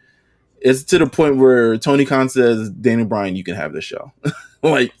gone. It's to the point where Tony Khan says, Daniel Bryan, you can have this show.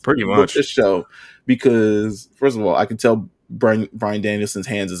 Like, Pretty book much. this show, because first of all, I can tell Bryan Danielson's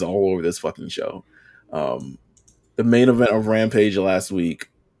hands is all over this fucking show. The main event of Rampage last week,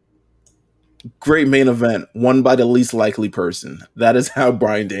 great main event, won by the least likely person. That is how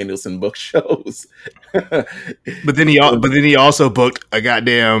Bryan Danielson books shows. But then he also booked a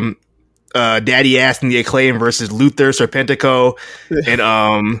goddamn Daddy Ass and the Acclaim versus Luther Serpentico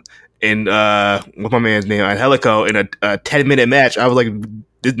and what's my man's name? Angelico in a 10-minute match. I was like,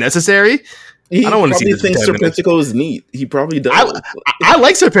 is it necessary? I don't want to see this. He probably thinks Serpentico is neat. He probably does. I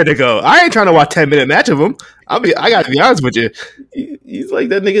like Serpentico. I ain't trying to watch 10-minute match of him. I got to be honest with you. He's like,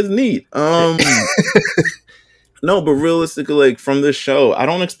 that nigga's neat. No, but realistically, like, from this show, I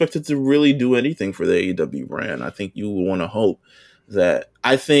don't expect it to really do anything for the AEW brand. I think you want to hope that.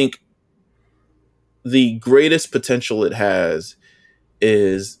 I think the greatest potential it has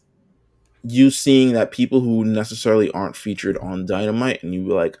is you seeing that people who necessarily aren't featured on Dynamite, and you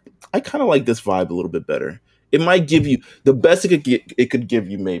be like, I kind of like this vibe a little bit better. It might give you the best it could give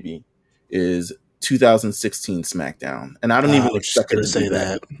you, maybe, is 2016 SmackDown, and I don't even expect it to say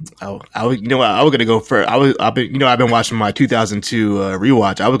that. I was gonna go for. I've been watching my 2002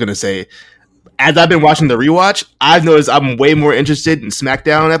 rewatch. I was gonna say, as I've been watching the rewatch, I've noticed I'm way more interested in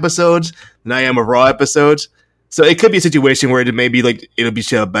SmackDown episodes than I am of Raw episodes. So it could be a situation where it may be like it'll be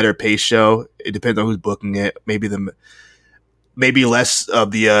a better paced show. It depends on who's booking it. Maybe less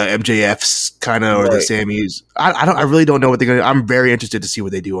of the MJFs kind of, or the Sammys. I really don't know what they're going to do. I'm very interested to see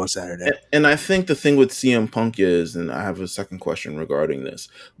what they do on Saturday. And I think the thing with CM Punk is, and I have a second question regarding this,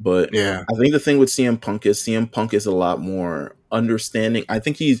 but yeah, I think the thing with CM Punk is a lot more understanding. I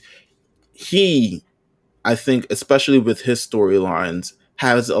think I think, especially with his storylines,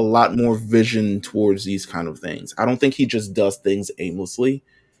 has a lot more vision towards these kind of things. I don't think he just does things aimlessly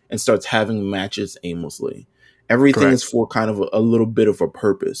and starts having matches aimlessly. Everything is for kind of a little bit of a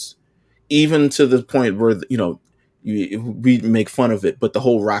purpose, even to the point where, we make fun of it, but the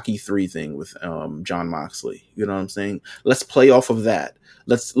whole Rocky 3 thing with Jon Moxley, you know what I'm saying? Let's play off of that.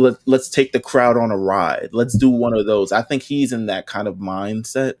 Let's take the crowd on a ride. Let's do one of those. I think he's in that kind of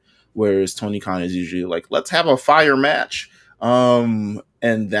mindset, whereas Tony Khan is usually like, let's have a fire match.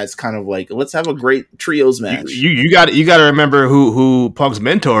 And that's kind of like, let's have a great trios match. You got to remember who Punk's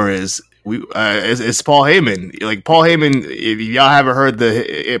mentor is. It's Paul Heyman. Like, Paul Heyman, if y'all haven't heard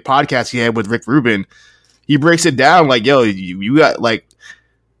the podcast he had with Rick Rubin, he breaks it down like, yo, you got like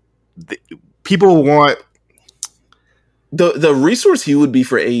people want the resource he would be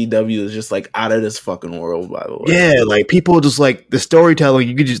for AEW is just like out of this fucking world, by the way. Yeah, like people just like the storytelling.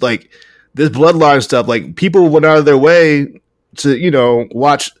 You could just like this bloodline stuff. Like people went out of their way to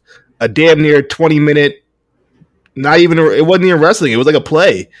watch a damn near 20-minute. Not even it wasn't even wrestling. It was like a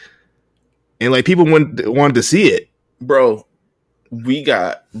play, and like people wanted to see it, bro. We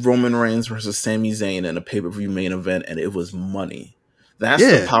got Roman Reigns versus Sami Zayn in a pay-per-view main event, and it was money. That's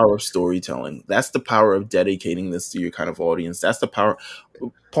the power of storytelling. That's the power of dedicating this to your kind of audience. That's the power.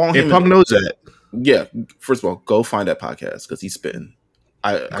 Punk knows that. Yeah. First of all, go find that podcast because he's spitting.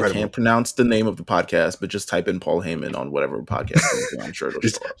 I can't pronounce the name of the podcast, but just type in Paul Heyman on whatever podcast. I'm sure it'll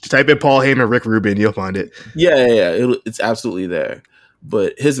just type in Paul Heyman, Rick Rubin, you'll find it. Yeah. It's absolutely there.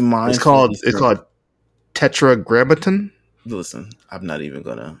 But his mind. It's called Tetragrammaton. Listen, I'm not even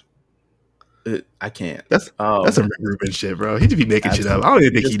gonna. I can't. That's some Rick Rubin shit, bro. He just be making shit up. I don't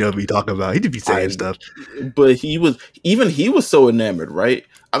even think he knows what he's talking about. He just be saying stuff. But he was so enamored, right?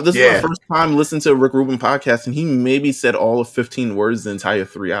 This is my first time listening to a Rick Rubin podcast, and he maybe said all of 15 words the entire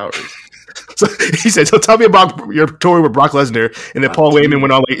 3 hours. So he said, "So tell me about your story with Brock Lesnar." And then Paul Heyman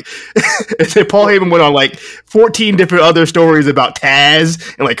went on like 14 different other stories about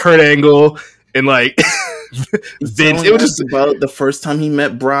Taz and like Kurt Angle and like Vince. It was just about the first time he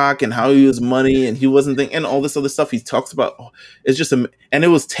met Brock and how he was money and he wasn't thinking and all this other stuff he talks about. It's just and it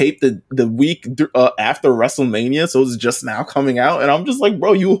was taped the week after WrestleMania, so it's just now coming out. And I'm just like,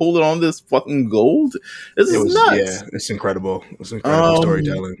 bro, you holding on to this fucking gold? This is nuts. Yeah, it's incredible. It's incredible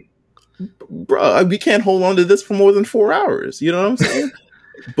storytelling, bro. We can't hold on to this for more than 4 hours. You know what I'm saying?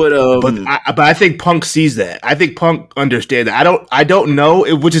 But I think Punk sees that. I think Punk understands that. I don't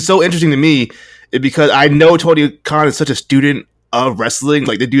know, which is so interesting to me, because I know Tony Khan is such a student of wrestling.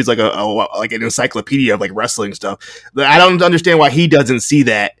 Like the dude's like like an encyclopedia of like wrestling stuff. But I don't understand why he doesn't see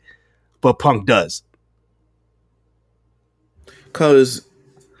that, but Punk does. Because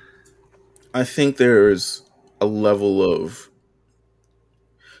I think there's a level of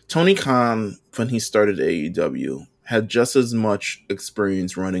Tony Khan when he started AEW. had just as much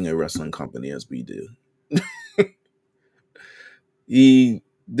experience running a wrestling company as we do.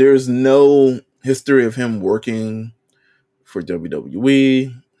 There's no history of him working for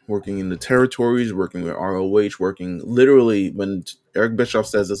WWE, working in the territories, working with ROH, working literally. When Eric Bischoff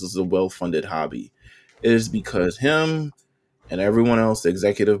says this is a well-funded hobby, it is because him and everyone else, the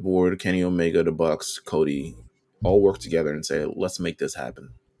executive board, Kenny Omega, the Bucks, Cody, all work together and say, let's make this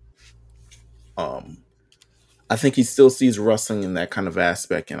happen. I think he still sees wrestling in that kind of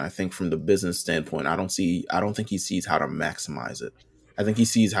aspect, and I think from the business standpoint, I don't think he sees how to maximize it. I think he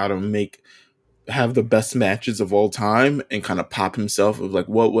sees how to have the best matches of all time and kind of pop himself of like,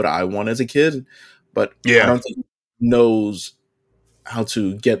 what would I want as a kid? But I Yeah, don't think he knows how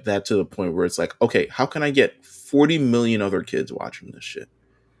to get that to the point where it's like, okay, how can I get 40 million other kids watching this shit?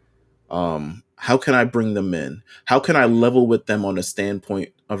 How can I bring them in? How can I level with them on a standpoint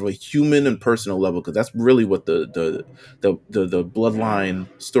of a human and personal level? Because that's really what the bloodline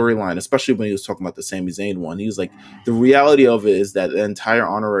storyline, especially when he was talking about the Sami Zayn one, he was like, the reality of it is that the entire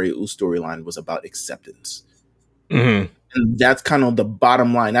Honorary Uce storyline was about acceptance. mm-hmm. And that's kind of the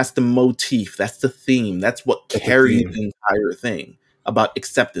bottom line. That's the motif. That's the theme. That's what carries the entire thing about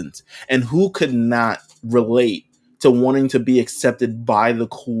acceptance. And who could not relate to wanting to be accepted by the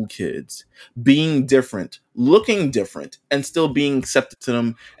cool kids, being different, looking different, and still being accepted to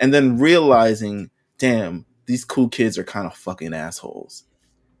them, and then realizing, damn, these cool kids are kind of fucking assholes.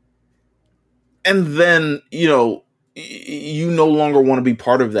 And then, you no longer want to be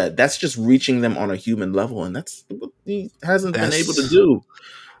part of that. That's just reaching them on a human level, and that's what he hasn't been able to do.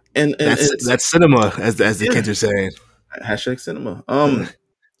 And That's cinema, as the kids are saying. Hashtag cinema.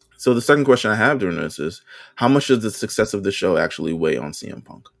 So the second question I have during this is, how much does the success of the show actually weigh on CM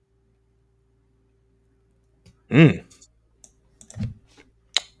Punk?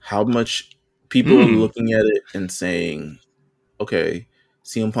 How much people are looking at it and saying, okay,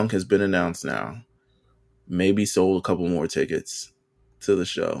 CM Punk has been announced now, maybe sold a couple more tickets to the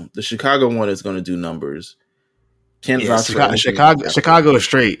show. The Chicago one is going to do numbers. Can't vouch for anything. Chicago is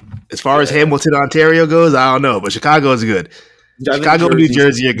straight. As far as Hamilton, Ontario goes, I don't know, but Chicago is good. Chicago and New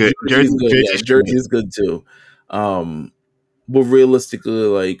Jersey are good. Jersey is good too. But realistically,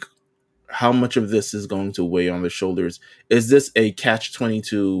 like, how much of this is going to weigh on the shoulders? Is this a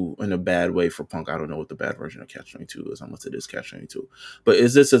catch-22 in a bad way for Punk? I don't know what the bad version of catch-22 is, unless it is catch-22. But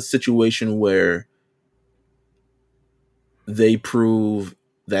is this a situation where they prove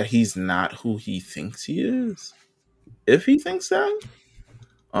that he's not who he thinks he is? If he thinks that?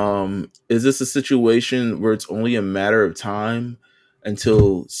 Is this a situation where it's only a matter of time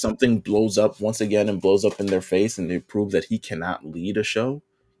until something blows up once again and blows up in their face and they prove that he cannot lead a show,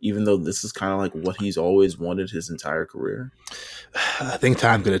 even though this is kind of like what he's always wanted his entire career? I think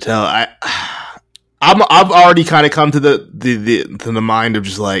time's gonna tell. I've already kind of come to the mind of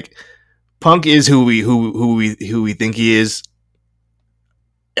just like, Punk is who we think he is.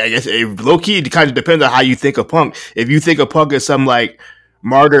 I guess low key it kind of depends on how you think of Punk. If you think of Punk as some like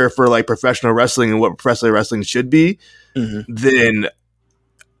martyr for like professional wrestling and what professional wrestling should be, then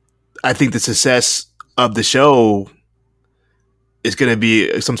I think the success of the show is going to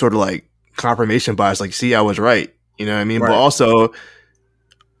be some sort of like confirmation bias. Like, see, I was right. You know what I mean? Right. But also,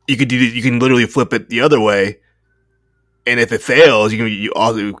 you can literally flip it the other way. And if it fails, you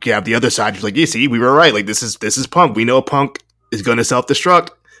also have the other side. You're like, yeah, see, we were right. Like, this is Punk. We know Punk is going to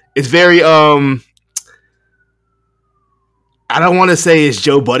self-destruct. It's very I don't want to say it's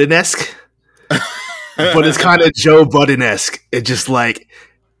Joe Budden-esque, but it's kind of Joe Budden-esque. It's just like,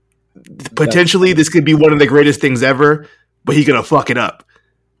 potentially this could be one of the greatest things ever, but he's gonna fuck it up.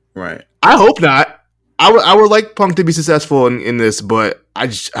 Right. I hope not. I would like Punk to be successful in this, but I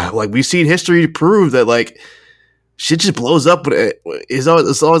just like, we've seen history prove that like shit just blows up. But it's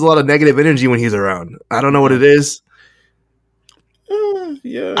always a lot of negative energy when he's around. I don't know what it is.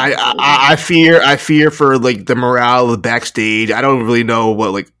 Yeah. I fear for like the morale of the backstage. I don't really know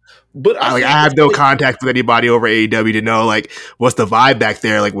what like. But I have no contact with anybody over AEW to know like what's the vibe back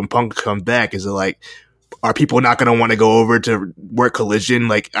there. Like when Punk comes back, is it like, are people not going to want to go over to work Collision?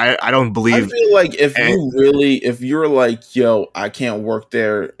 Like I don't believe. I feel like if you're like, yo, I can't work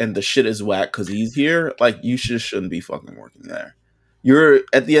there and the shit is whack because he's here, like you shouldn't be fucking working there. You're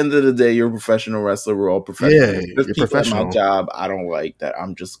at the end of the day, you're a professional wrestler. We're all professionals. Yeah, you're professional. My job, I don't like that.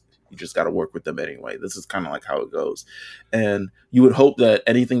 You just got to work with them anyway. This is kind of like how it goes. And you would hope that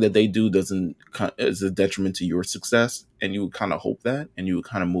anything that they do is a detriment to your success. And you would kind of hope that, and you would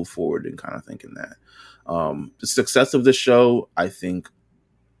kind of move forward and kind of thinking that. The success of the show, I think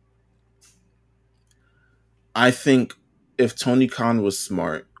if Tony Khan was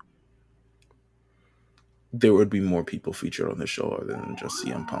smart, there would be more people featured on the show other than just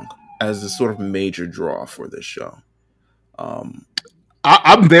CM Punk as a sort of major draw for this show.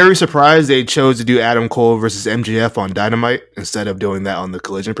 I'm very surprised they chose to do Adam Cole versus MJF on Dynamite instead of doing that on the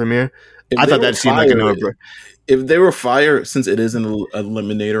Collision premiere. I thought that seemed like a no-brainer. If they were fire, since it is an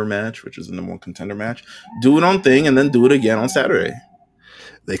eliminator match, which is a number one contender match, do it on Thing and then do it again on Saturday.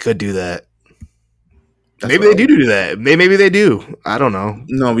 They could do that. Maybe they do that. Maybe they do. I don't know.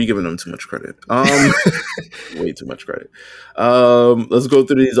 No, we're giving them too much credit. Way too much credit. Let's go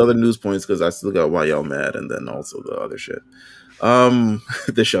through these other news points because I still got why y'all mad and then also the other shit.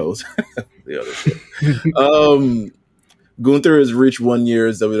 The shows. The other shit. Gunther has reached 1 year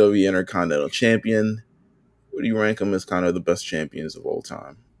as WWE Intercontinental Champion. What do you rank him as kind of the best champions of all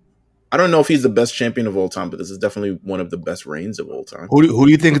time? I don't know if he's the best champion of all time, but this is definitely one of the best reigns of all time. Who do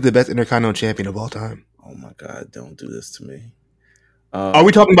you think is the best Intercontinental Champion of all time? Oh my God, don't do this to me. Are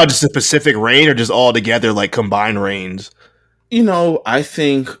we talking about just a specific reign or just all together, like combined reigns? I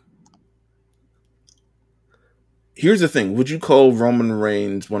think... Here's the thing. Would you call Roman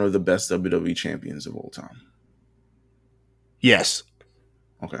Reigns one of the best WWE champions of all time? Yes.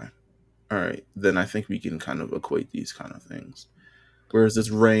 Okay. All right. Then I think we can kind of equate these kind of things. Where does this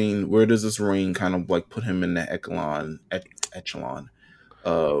reign kind of like put him in the echelon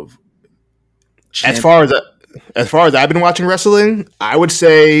of champion? As far as I've been watching wrestling, I would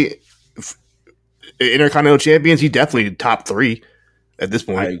say Intercontinental Champions, he definitely top 3 at this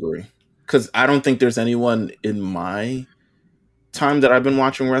point. I agree. Because I don't think there's anyone in my time that I've been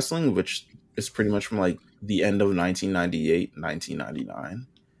watching wrestling, which is pretty much from like the end of 1998, 1999.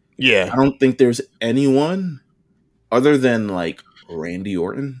 Yeah. I don't think there's anyone other than like Randy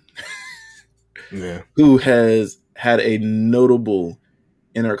Orton who has had a notable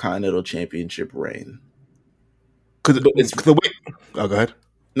Intercontinental Championship reign. Go ahead.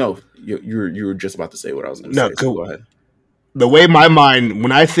 No, you were just about to say what I was going to say. So go ahead. The way my mind,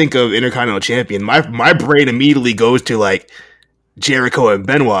 when I think of Intercontinental Champion, my brain immediately goes to like Jericho and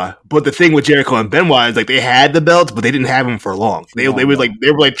Benoit. But the thing with Jericho and Benoit is like they had the belts, but they didn't have them for long. They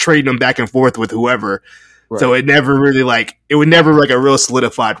were trading them back and forth with whoever. Right. So it would never like a real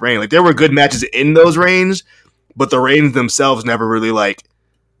solidified reign. Like there were good matches in those reigns, but the reigns themselves never really like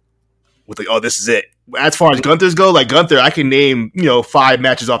with like, oh, this is it. As far as Gunther's go, like Gunther, I can name 5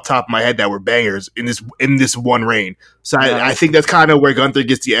 matches off the top of my head that were bangers in this one reign. So I think that's kind of where Gunther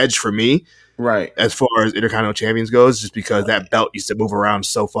gets the edge for me, right? As far as Intercontinental Champions goes, just because that belt used to move around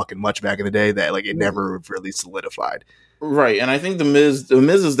so fucking much back in the day that like it never really solidified. Right, and I think the Miz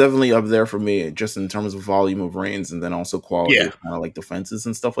is definitely up there for me, just in terms of volume of reigns and then also quality of kind of like defenses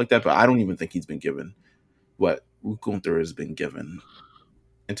and stuff like that. But I don't even think he's been given what Gunther has been given.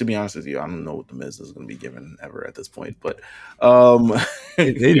 And to be honest with you, I don't know what the Miz is going to be given ever at this point. But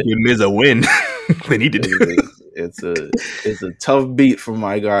they need to give Miz a win. They need to do it. It's a tough beat for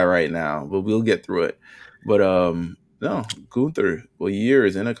my guy right now, but we'll get through it. But no, Gunther,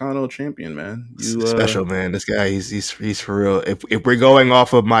 years Intercontinental Champion, man. Special, man. This guy, he's for real. If we're going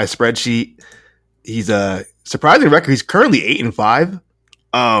off of my spreadsheet, he's a surprising record. He's currently 8-5.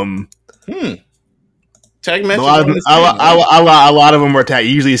 Tag matches. A lot of them are tag.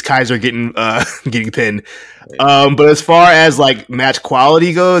 Usually, his Kaiser getting pinned. But as far as like match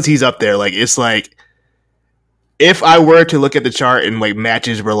quality goes, he's up there. Like it's like if I were to look at the chart and like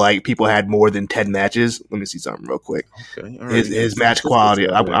matches where like people had more than 10 matches, let me see something real quick. Okay, all right. His match quality.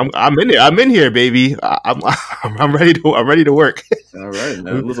 I'm in there. I'm in here, baby. I'm ready to work. All right,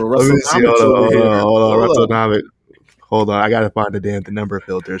 man. A little WrestleNomics. Hold on, WrestleNomics. Hold on, I gotta find the number of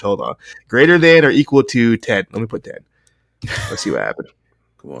filters. Hold on, greater than or equal to 10. Let me put 10. Let's see what happens.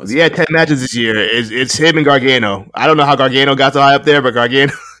 He had 10 matches this year. It's him and Gargano. I don't know how Gargano got so high up there, but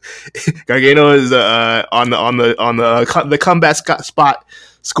Gargano is on the combat spot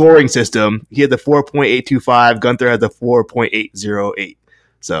scoring system. He had the 4.825. Gunther had the 4.808.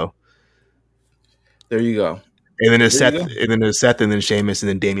 So there you go. And then there's Seth, and then Sheamus, and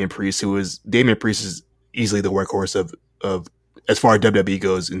then Damien Priest, Damien Priest is easily the workhorse of as far as WWE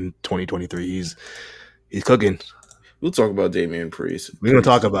goes in 2023. He's cooking. We'll talk about Damien Priest. We're going to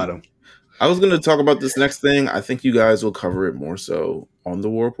talk about him. I was going to talk about this next thing. I think you guys will cover it more so on the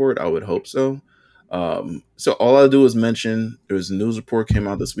War Report. I would hope so. So all I'll do is mention there was a news report came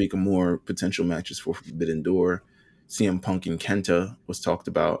out this week of more potential matches for Forbidden Door. CM Punk and Kenta was talked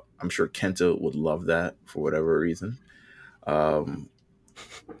about. I'm sure Kenta would love that for whatever reason. And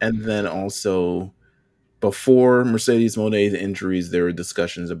then also, before Mercedes Moné's injuries, there were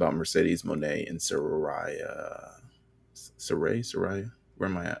discussions about Mercedes Moné and Saraya. Where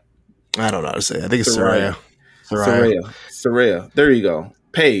am I at? I don't know how to say it. I think it's Saraya. There you go.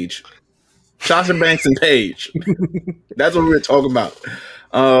 Paige Sasha Banks and Paige. That's what we're talking about.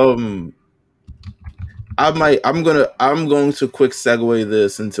 I'm going to quick segue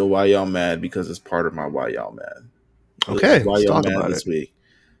this into why y'all mad, because it's part of my why y'all mad. Okay, Why let's y'all talk mad about this it. week?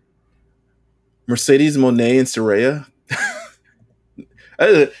 Mercedes Moné and Saraya.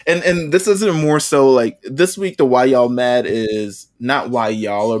 And this isn't more so like this week. The why y'all mad is not why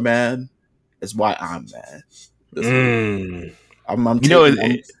y'all are mad. It's why I'm mad. This week.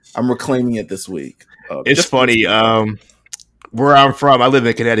 I'm reclaiming it this week. It's funny. Where I'm from, I live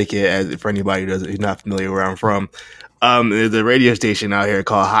in Connecticut. As for anybody who's not familiar where I'm from, there's a radio station out here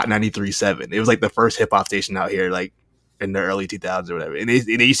called Hot 93.7. It was like the first hip hop station out here, like in the early 2000s or whatever. And they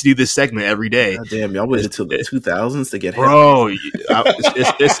used to do this segment every day. God damn, y'all waited till the 2000s to get bro.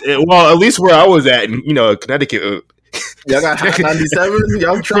 Well, at least where I was at, in, Connecticut. Y'all got Hot 97.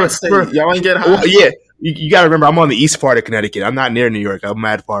 Y'all trying to say y'all ain't get hot. Well, yeah. You got to remember, I'm on the east part of Connecticut. I'm not near New York. I'm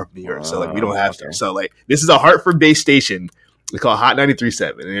mad far from New York. So, like, we don't have to. So, like, this is a Hartford-based station. We call it Hot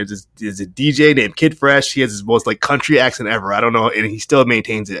 93.7. And there's a DJ named Kid Fresh. He has his most, like, country accent ever. I don't know. And he still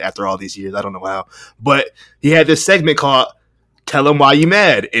maintains it after all these years. I don't know how. But he had this segment called Tell Them Why You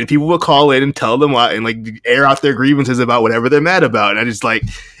Mad. And people would call in and tell them why and, like, air out their grievances about whatever they're mad about. And I just, like,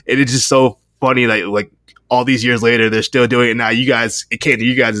 it is just so funny. Like all these years later, they're still doing it now. It came to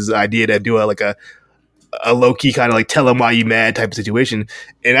you guys' idea to do a low key kind of like tell them why you mad type of situation.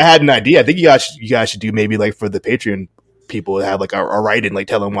 And I had an idea. I think you guys should do maybe like for the Patreon people to have like a write in like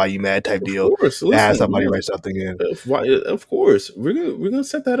tell them why you mad type deal. Of course, listen, have somebody write something in. Of course, we're gonna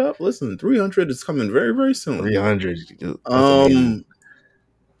set that up. Listen, 300 is coming very, very soon. 300.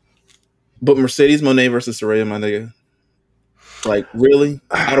 But Mercedes Moné versus Saraya, my nigga. Like, really?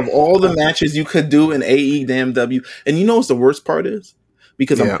 Out of all the matches you could do in AEW, and you know what the worst part is?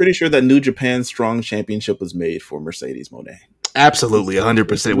 Because I'm pretty sure that New Japan Strong Championship was made for Mercedes Moné. Absolutely,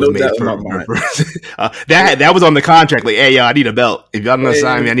 100% was made for that was on the contract. Like, hey, yo, I need a belt. If y'all gonna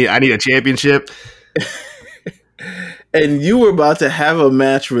sign me, I need a championship. And you were about to have a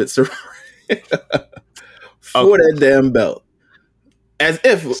match with Saraya for that damn belt. As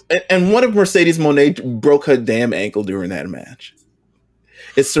if, and what if Mercedes Moné broke her damn ankle during that match?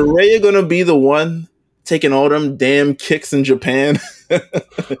 Is Saraya gonna be the one taking all them damn kicks in Japan,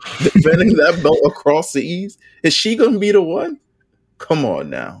 defending that belt across the seas? Is she gonna be the one? Come on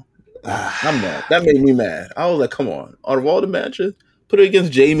now. I'm mad. That made me mad. I was like, come on. Out of all the matches, put it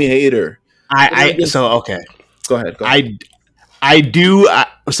against Jamie Hayter. Okay. Go ahead. I do.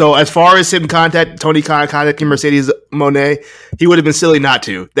 So as far as him Tony Khan contacting Mercedes Moné, he would have been silly not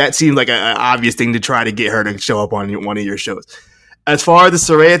to. That seemed like an obvious thing to try to get her to show up on one of your shows. As far as the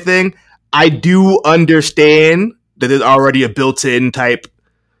Saraya thing, I do understand that there's already a built-in type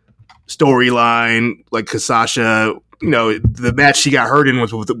storyline, like cause Sasha, the match she got hurt in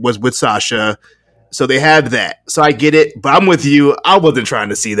was with Sasha. So they have that. So I get it, but I'm with you. I wasn't trying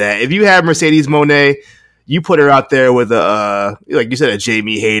to see that. If you have Mercedes Moné, you put her out there with like you said, a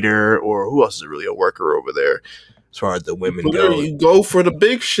Jamie Hayter, or who else is really a worker over there as far as the women go. You go for the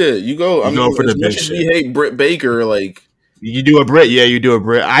big shit. You go for the big shit. You hate Britt Baker, like you do a Britt. Yeah, you do a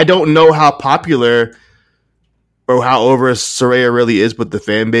Britt. I don't know how popular or how over Saraya really is with the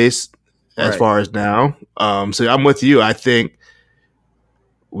fan base as far as now. So I'm with you. I think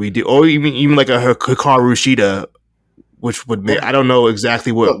we do. Or even like a Hikaru Shida, which would make, I don't know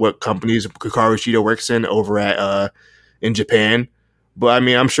exactly what companies Hikaru Shida works in over at in Japan, but I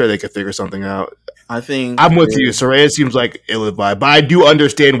mean I'm sure they could figure something out. I think I'm with you. Saraya seems like ill-advised, but I do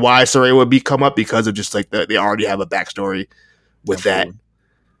understand why Saraya would come up because of just like they already have a backstory with that.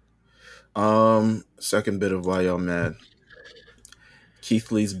 Second bit of why y'all mad.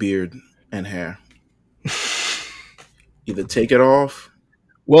 Keith Lee's beard and hair. Either take it off,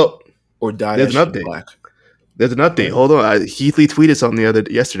 or dye that shit black. There's an update. Hold on. Keith Lee tweeted something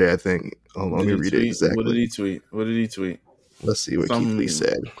yesterday, I think. Hold on, let me read it exactly. What did he tweet? Let's see what Keith Lee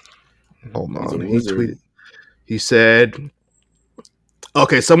said. Hold on. He tweeted. He said,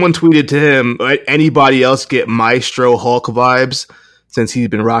 okay, someone tweeted to him, anybody else get Maestro Hulk vibes since he's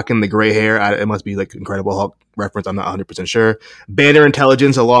been rocking the gray hair? It must be like Incredible Hulk reference. I'm not 100% sure. Banner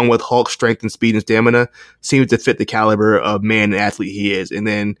intelligence along with Hulk's strength and speed and stamina seems to fit the caliber of man and athlete he is. And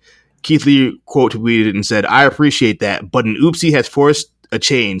then Keith Lee quote tweeted and said, I appreciate that, but an oopsie has forced a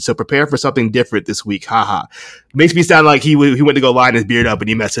change, so prepare for something different this week. Haha. Makes me sound like he went to go line his beard up and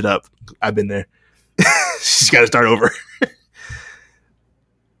he messed it up. I've been there. She's got to start over.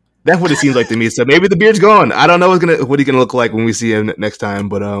 That's what it seems like to me. So maybe the beard's gone. I don't know what he's gonna look like when we see him next time,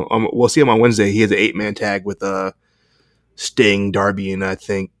 but we'll see him on Wednesday. He has an 8-man tag with Sting, Darby, and I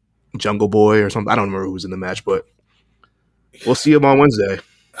think Jungle Boy or something. I don't remember who's in the match, but we'll see him on Wednesday.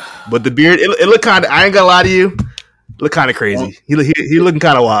 But the beard, it looked kind of. I ain't gonna lie to you, look kind of crazy. He looking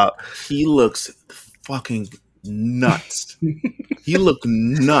kind of wild. He looks fucking nuts. He looked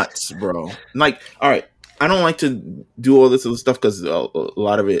nuts, bro. Like, all right, I don't like to do all this other stuff because a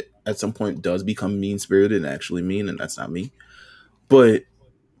lot of it at some point does become mean spirited and actually mean, and that's not me. But,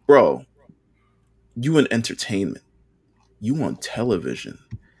 bro, you in entertainment, you on television.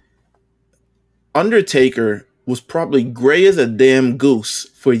 Undertaker was probably gray as a damn goose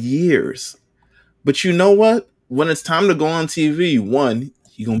for years. But you know what? When it's time to go on TV, one,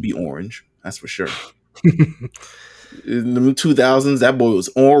 he gonna be orange. That's for sure. In the 2000s, that boy was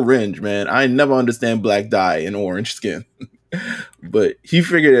orange, man. I never understand black dye and orange skin. But he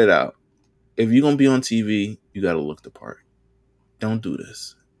figured it out. If you're gonna be on TV, you gotta look the part. Don't do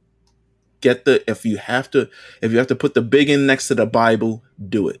this. If you have to put the big in next to the Bible,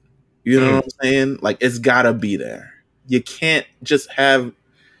 do it. You know what I'm saying? Like, it's gotta be there. You can't just have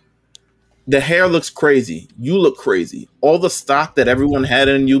the hair looks crazy. You look crazy. All the stock that everyone had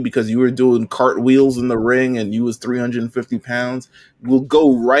in you because you were doing cartwheels in the ring and you was 350 pounds will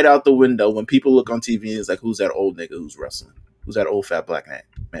go right out the window when people look on TV and it's like, who's that old nigga who's wrestling? Who's that old fat black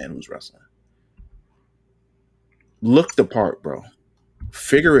man who's wrestling? Look the part, bro.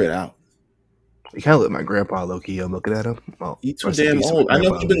 Figure it out. You kind of look my grandpa, low-key. I'm looking at him. Oh, He's too damn old. I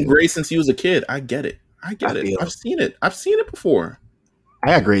know he's been gray since he was a kid. I get it. I've seen it. I've seen it before. I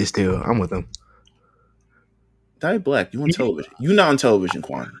got grays too. I'm with him. Dye black. You on television. You not on television,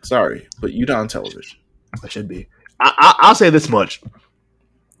 Quan. Sorry, but you not on television. I should be. I'll say this much.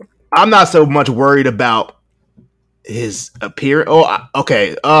 I'm not so much worried about his appearance. Oh,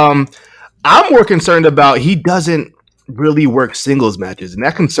 okay. I'm more concerned about he doesn't really work singles matches, and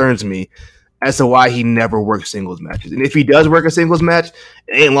that concerns me as to why he never works singles matches. And if he does work a singles match,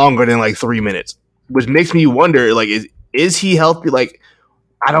 it ain't longer than like 3 minutes, which makes me wonder, like, is he healthy? Like,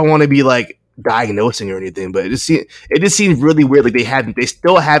 I don't want to be like diagnosing or anything, but it just seems really weird. Like they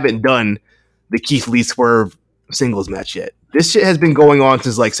still haven't done the Keith Lee Swerve singles match yet. This shit has been going on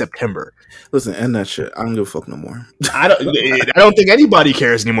since like September. Listen, end that shit. I don't give a fuck no more. I don't think anybody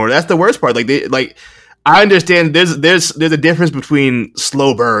cares anymore. That's the worst part. I understand there's a difference between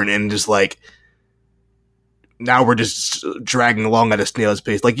slow burn and just like now we're just dragging along at a snail's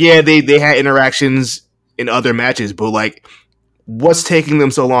pace. Like, yeah, they had interactions in other matches, but like, what's taking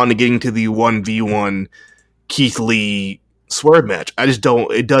them so long to getting to the 1v1 Keith Lee Swerve match? I just don't.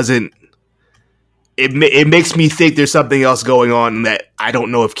 It doesn't. It makes me think there's something else going on that I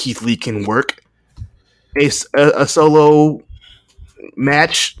don't know if Keith Lee can work a solo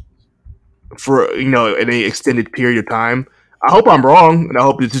match for in an extended period of time. I hope I'm wrong, and I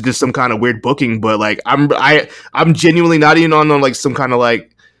hope this is just some kind of weird booking. But like, I'm genuinely not even on like some kind of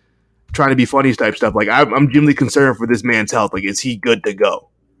like trying to be funny type stuff. Like, I'm genuinely concerned for this man's health. Like, is he good to go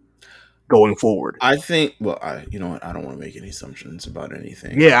going forward? I think. Well, you know what? I don't want to make any assumptions about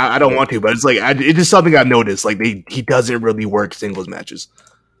anything. Yeah, I don't want to, but it's like it's just something I noticed. Like, he doesn't really work singles matches.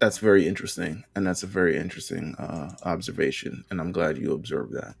 That's very interesting, and that's a very interesting observation. And I'm glad you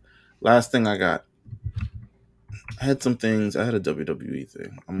observed that. Last thing I got. I had some things. I had a WWE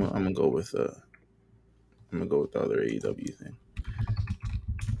thing. I'm gonna go with the other AEW thing.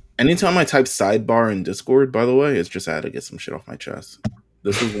 Anytime I type sidebar in Discord, by the way, it's just I had to get some shit off my chest.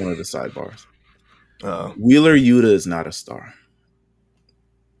 This was one of the sidebars. Wheeler Yuta is not a star.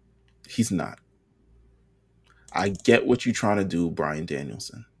 He's not. I get what you're trying to do, Bryan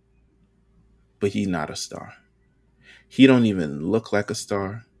Danielson. But he's not a star. He don't even look like a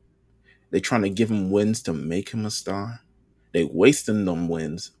star. They trying to give him wins to make him a star. They wasting them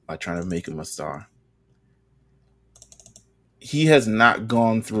wins by trying to make him a star. He has not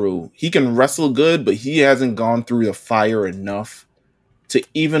gone through. He can wrestle good, but he hasn't gone through the fire enough to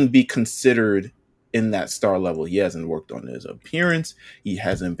even be considered in that star level. He hasn't worked on his appearance. He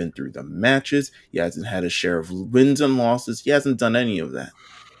hasn't been through the matches. He hasn't had a share of wins and losses. He hasn't done any of that.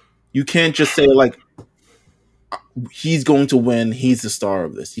 You can't just say like, he's going to win. He's the star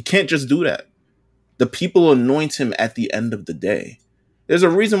of this. You can't just do that. The people anoint him at the end of the day. There's a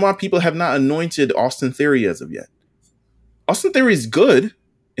reason why people have not anointed Austin Theory as of yet. Austin Theory is good,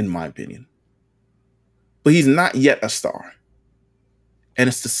 in my opinion, but he's not yet a star. And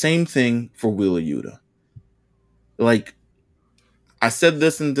it's the same thing for Wheeler Yuta. Like, I said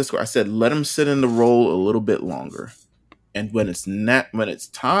this in Discord. I said, let him sit in the role a little bit longer. And when it's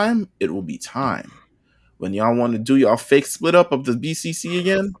time, it will be time. When y'all want to do y'all fake split up of the BCC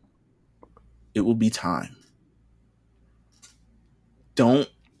again, it will be time. Don't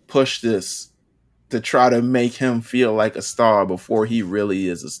push this to try to make him feel like a star before he really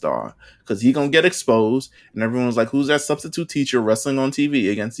is a star. Because he's going to get exposed, and everyone's like, who's that substitute teacher wrestling on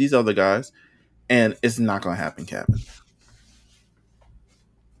TV against these other guys? And it's not going to happen, Kevin.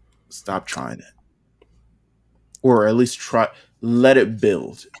 Stop trying it. Or at least let it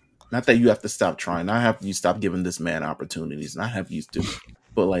build. Not that you have to stop trying. Not have you stop giving this man opportunities. Not have you do.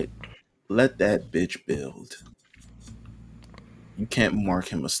 But, like, let that bitch build. You can't mark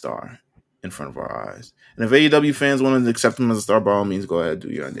him a star in front of our eyes. And if AEW fans want to accept him as a star, by all means, go ahead, do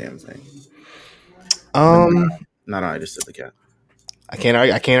your damn thing. Not I, just said the cat. I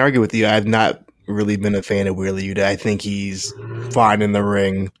can't argue with you. I've not really been a fan of Wheeler Yuta. I think he's fine in the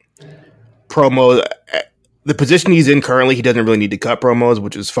ring. Promo, the position he's in currently, he doesn't really need to cut promos,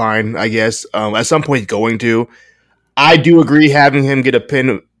 which is fine, I guess. At some point, he's going to. I do agree having him get a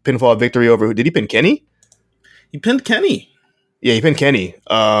pinfall victory over. Did he pin Kenny? He pinned Kenny. Yeah, he pinned Kenny.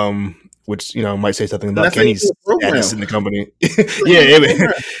 Which might say something about Kenny's status in the company. Yeah,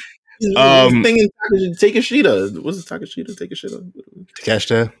 thing in Takeshita. What's it, Takeshita?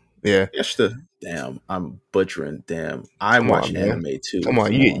 Takeshita. Yeah. Takeshita. Damn, I'm butchering. Damn, I watch anime too. Come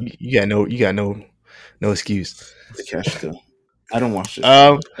on, you got no excuse. Takeshita. I don't watch this.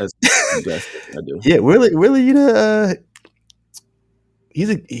 As you guys think I do. Yeah, really,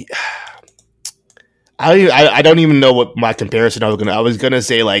 I don't even know what my comparison I was gonna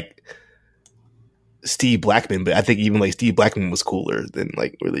say like Steve Blackman, but I think even like Steve Blackman was cooler than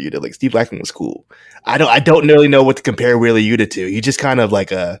like Wheeler Yuta. Like Steve Blackman was cool. I don't really know what to compare Wheeler Yuta to. He just kind of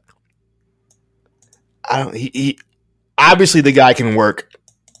like he obviously the guy can work.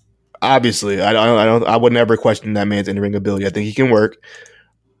 Obviously, I would never question that man's in-ring ability. I think he can work.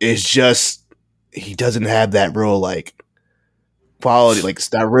 It's just he doesn't have that real like quality, like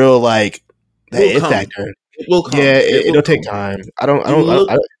that real like that it factor. It will come. Yeah, it'll take time.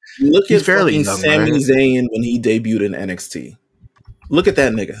 Look he's at fairly young, Sami Zayn when he debuted in NXT. Look at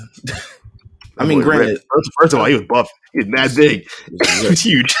that nigga. I mean, granted, first of all, he was buff. He was mad big. He was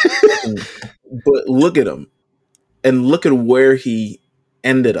huge. But look at him, and look at where he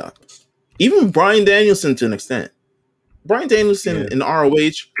ended up. Even Bryan Danielson, to an extent. Bryan Danielson in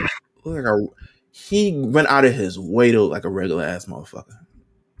ROH, he went out of his way to look like a regular ass motherfucker.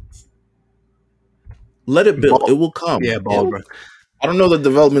 Let it build. It will come. Yeah, bro. I don't know the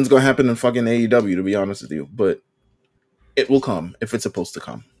development's going to happen in fucking AEW, to be honest with you, but it will come if it's supposed to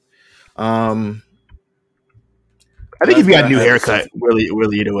come. I think if he got a new haircut, really,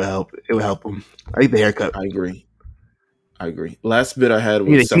 it would help. It would help him. I think the haircut. I agree. Last bit I had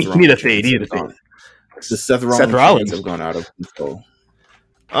was Seth Rollins. He need a fade. The Seth Rollins have gone out of control.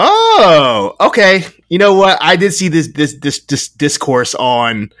 Oh, okay. You know what? I did see this discourse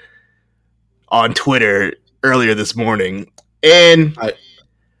on Twitter earlier this morning, and I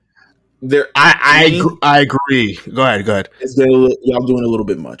agree. Go ahead. Y'all doing a little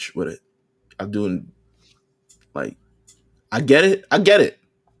bit much with it. I'm doing like I get it.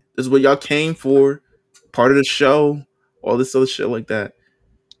 This is what y'all came for. Part of the show. All this other shit like that.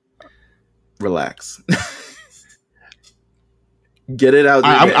 Relax. Get it out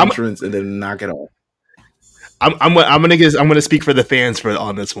there, entrance, and then knock it off. I'm gonna speak for the fans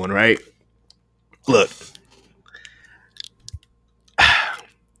on this one, right? Look,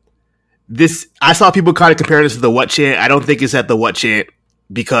 I saw people kind of comparing this to the What Chant. I don't think it's at the What Chant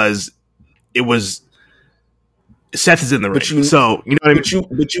because it was Seth is in the ring. So you know what I mean.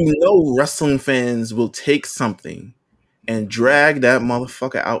 But you know, wrestling fans will take something and drag that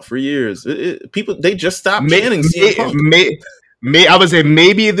motherfucker out for years. People they just stopped chanting CM Punk. I would say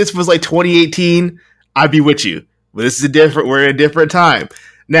maybe if this was like 2018, I'd be with you. But this is we're in a different time.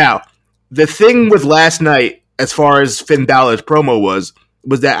 Now, the thing with last night, as far as Finn Balor's promo was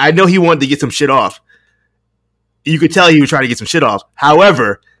that I know he wanted to get some shit off. You could tell he was trying to get some shit off.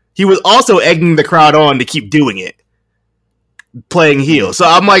 However, he was also egging the crowd on to keep doing it. Playing heel. So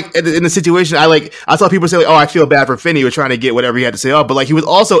I'm like, in the situation, I saw people say, like, oh, I feel bad for Finn. He was trying to get whatever he had to say off, but like he was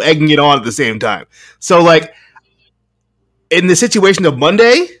also egging it on at the same time. So like, in the situation of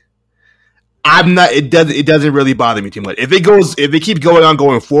Monday, it doesn't really bother me too much. If it keeps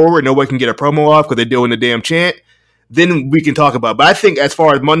going forward, nobody can get a promo off because they're doing the damn chant, then we can talk about it. But I think as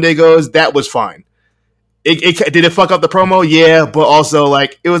far as Monday goes, that was fine. Did it fuck up the promo? Yeah, but also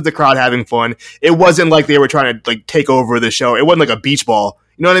like it was the crowd having fun. It wasn't like they were trying to like take over the show. It wasn't like a beach ball.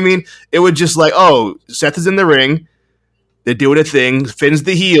 You know what I mean? It was just like, oh, Seth is in the ring. They're doing a thing. Finn's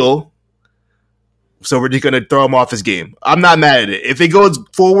the heel. So we're just gonna throw him off his game. I'm not mad at it. If it goes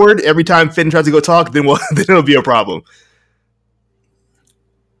forward every time Finn tries to go talk, then it'll be a problem.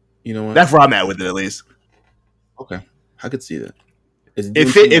 You know what? That's where I'm at with it, at least. Okay, I could see that.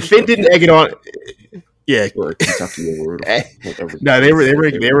 If Finn didn't egg it on, Yeah. or Kentucky or whatever. No, they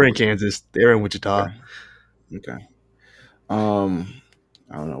were in Kansas. They were in Wichita. Okay. I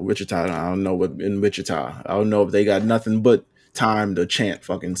don't know Wichita. I don't know what in Wichita. I don't know if they got nothing but time to chant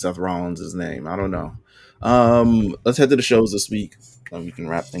fucking Seth Rollins' name. I don't know. Let's head to the shows this week, and we can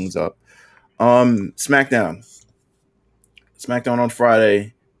wrap things up. SmackDown on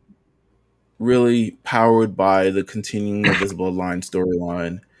Friday, really powered by the continuing of this Bloodline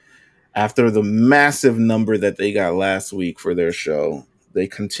storyline. After the massive number that they got last week for their show, they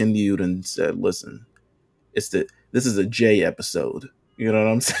continued and said, "Listen, this is a J episode. You know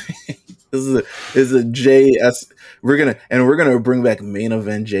what I'm saying? This is a JS. We're gonna bring back main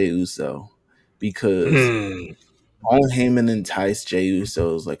event Jey Uso because Paul Heyman enticed Jey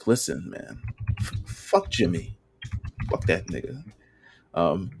Uso. Was like, listen, man, fuck Jimmy, fuck that nigga."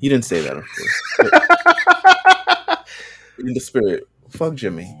 He didn't say that, of course. In the spirit, fuck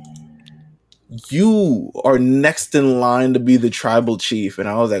Jimmy. You are next in line to be the tribal chief, and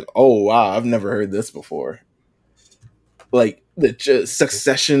I was like, oh wow, I've never heard this before. Like the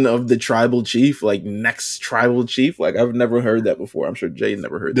succession of the tribal chief, like next tribal chief. Like I've never heard that before. I'm sure Jay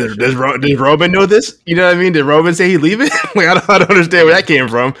never heard that. Does Roman know this? You know what I mean? Did Roman say he'd leave it? Like I don't understand where that came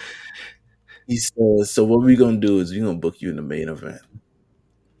from. He says, "So what we're gonna do is we're gonna book you in the main event.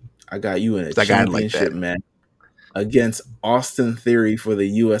 I got you in a championship match against Austin Theory for the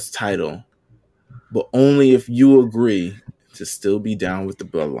U.S. title, but only if you agree to still be down with the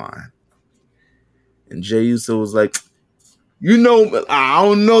Bloodline." And Jey Uso was like, "You know, I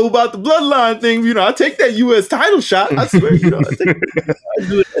don't know about the Bloodline thing. You know, I take that U.S. title shot. I swear, you know, I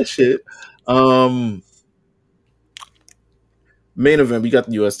do that shit." Main event, we got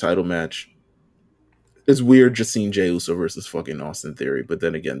the U.S. title match. It's weird just seeing Jey Uso versus fucking Austin Theory, but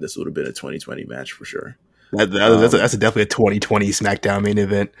then again, this would have been a 2020 match for sure. That's definitely a 2020 SmackDown main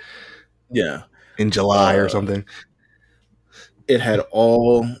event. Yeah, in July or something. It had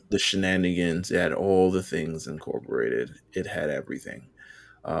all the shenanigans. It had all the things incorporated. It had everything.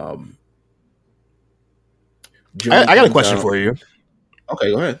 I got a question for you. Okay,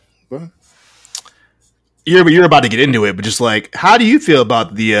 go ahead. You're about to get into it, but just like, how do you feel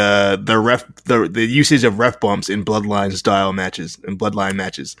about the usage of ref bumps in Bloodline style matches and Bloodline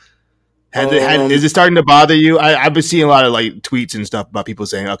matches? Is it starting to bother you? I've been seeing a lot of like tweets and stuff about people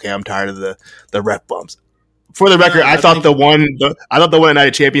saying, "Okay, I'm tired of the ref bumps." For the record, I thought the one at Night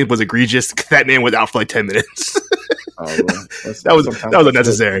of Champions was egregious. That man was out for like 10 minutes. That was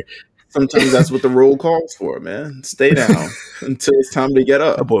unnecessary. Sometimes that's what the role calls for, man. Stay down until it's time to get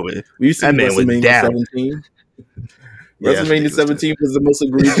up. That man was down. 17. WrestleMania 17 was the most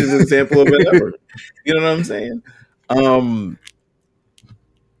egregious example of it ever. You know what I'm saying?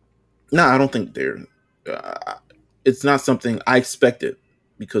 No, I don't think they're. It's not something I expected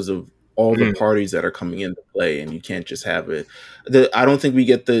because of all the parties that are coming into play, and you can't just have it. I don't think we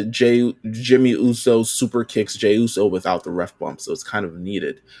get the Jimmy Uso super kicks Jey Uso without the ref bump, so it's kind of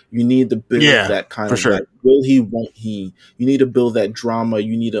needed. You need to build that kind of sure. like, will he, won't he? You need to build that drama.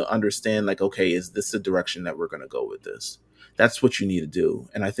 You need to understand, like, okay, is this the direction that we're going to go with this? That's what you need to do.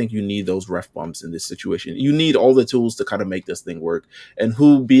 And I think you need those ref bumps in this situation. You need all the tools to kind of make this thing work. And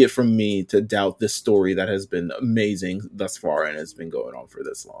who be it from me to doubt this story that has been amazing thus far and has been going on for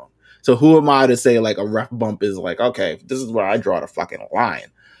this long. So who am I to say like a ref bump is like, okay, this is where I draw the fucking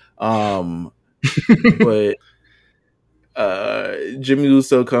line. But Jimmy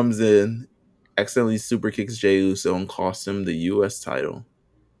Uso comes in, accidentally super kicks Jey Uso and costs him the U.S. title.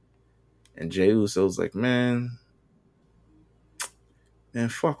 And Jey Uso's like, man,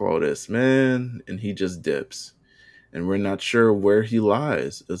 fuck all this, man. And he just dips. And we're not sure where he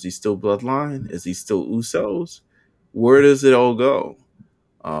lies. Is he still Bloodline? Is he still Usos? Where does it all go?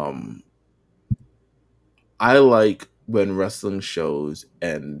 I like when wrestling shows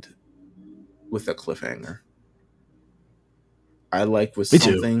end with a cliffhanger. I like with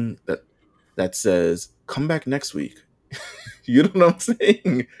something that says, come back next week. You know what I'm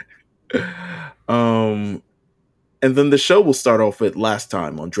saying? And then the show will start off with last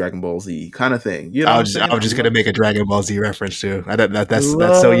time on Dragon Ball Z kind of thing. You know, I was just gonna make a Dragon Ball Z reference too. That's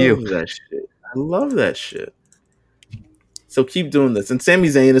so you. That shit. I love that shit. So keep doing this. And Sami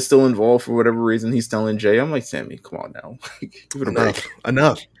Zayn is still involved for whatever reason. He's telling Jay, I'm like, Sami, come on now. Give it a break.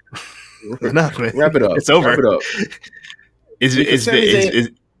 Enough, man. Wrap it up. It's over. Wrap it up.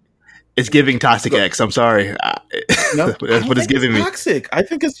 It's giving Toxic X. I'm sorry. No, that's what it's giving me. Toxic. I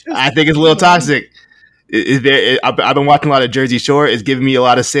think it's a little toxic. I've been watching a lot of Jersey Shore. It's giving me a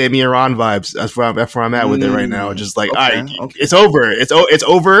lot of Sammy and Ron vibes. That's where I'm at with it right now. Just like, all right, it's over. It's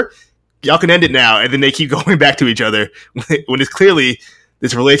over. Y'all can end it now. And then they keep going back to each other when it's clearly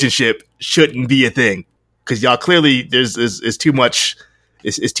this relationship shouldn't be a thing. because y'all clearly is too much.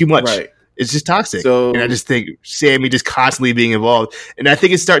 It's too much. Right. It's just toxic. So, And I just think Sammy just constantly being involved, and I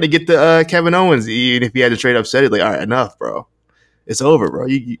think it's starting to get the Kevin Owens. Even if he had to straight up said it, like, all right, enough, bro. It's over, bro.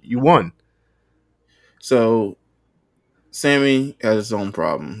 You won. So Sammy has his own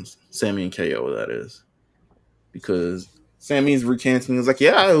problems. Sammy and KO, that is, because Sammy's recanting. He's like,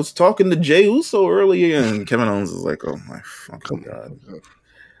 "Yeah, I was talking to Jey Uso earlier," and Kevin Owens is like, "Oh my fucking god!"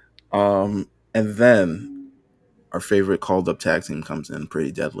 And then our favorite called up tag team comes in,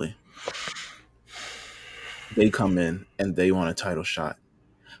 Pretty Deadly. They come in and they want a title shot,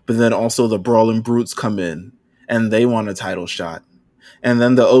 but then also the Brawling Brutes come in and they want a title shot. And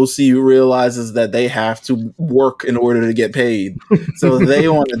then the OC realizes that they have to work in order to get paid. So they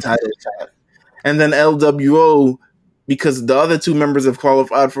want a title shot. And then LWO, because the other two members have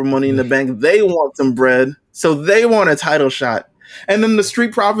qualified for Money in the Bank, they want some bread. So they want a title shot. And then the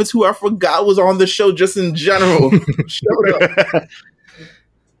Street Profits, who I forgot was on the show just in general, showed up.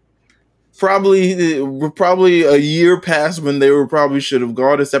 Probably a year past when they were probably should have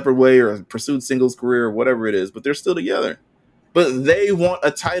gone a separate way or pursued singles career or whatever it is, but they're still together. But they want a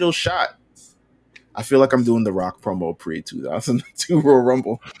title shot. I feel like I'm doing the Rock promo pre-2002 Royal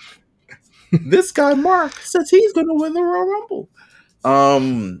Rumble. This guy, Mark, says he's going to win the Royal Rumble.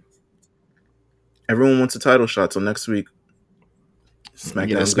 Everyone wants a title shot, so next week,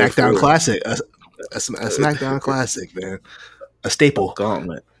 SmackDown Classic. A SmackDown Classic, man. A staple. A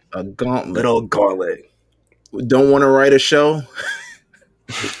gauntlet. Good old gauntlet. Don't want to write a show?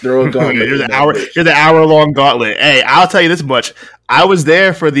 Throw a gauntlet. Here's an hour-long gauntlet. Hey, I'll tell you this much. I was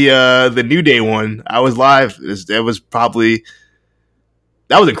there for the New Day one. I was live. That was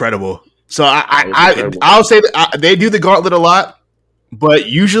incredible. So I'll say that they do the gauntlet a lot, but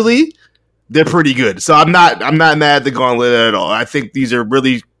usually they're pretty good. So I'm not mad at the gauntlet at all. I think these are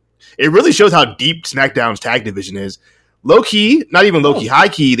really. It really shows how deep SmackDown's tag division is. Low key, not even low key, high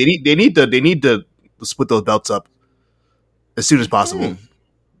key. They need to split those belts up as soon as possible.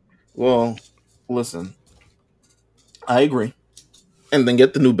 Well, listen, I agree, and then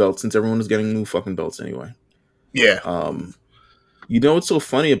get the new belt since everyone is getting new fucking belts anyway. Yeah. You know what's so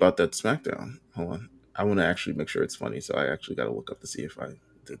funny about that SmackDown? Hold on, I want to actually make sure it's funny, so I actually got to look up to see if I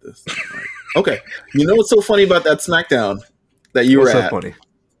did this. Okay, you know what's so funny about that SmackDown that you were at? So funny.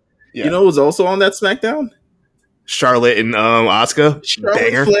 Yeah. You know who's also on that SmackDown? Charlotte and Asuka.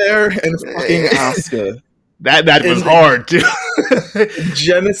 Charlotte Flair and fucking Asuka. That was hard, too.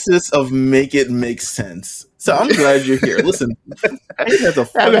 Genesis of make it make sense. So I'm glad you're here. Listen, Fate has a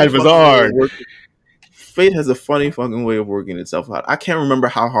funny fucking way of working itself out. I can't remember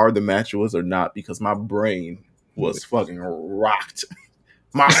how hard the match was or not because my brain was fucking rocked.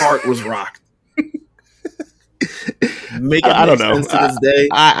 My heart was rocked. Make it make sense to this day.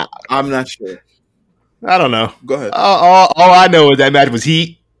 I'm not sure. I don't know. Go ahead. All I know is that match was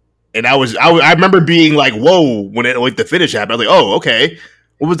heat, and I remember being like, "Whoa!" when the finish happened. I was like, "Oh, okay,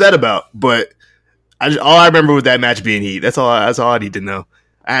 what was that about?" But all I remember was that match being heat. That's all I need to know.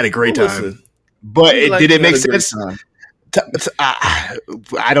 I had a great time, but did it make sense?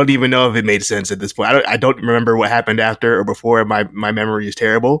 I don't even know if it made sense at this point. I don't remember what happened after or before. My memory is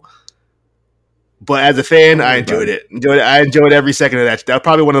terrible. But as a fan, I enjoyed it. I enjoyed every second of that. That was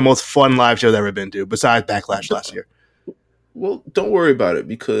probably one of the most fun live shows I've ever been to, besides Backlash last year. Well, don't worry about it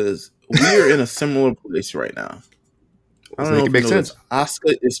because we are in a similar place right now. I don't know if it makes sense.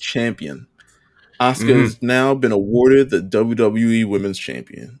 Asuka is champion. Asuka has now been awarded the WWE Women's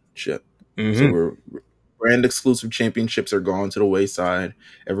Championship. So brand exclusive championships are gone to the wayside.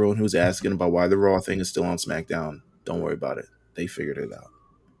 Everyone who's asking about why the Raw thing is still on SmackDown, don't worry about it. They figured it out.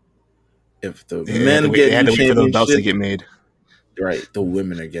 If the men get new championships, to get made. Right, the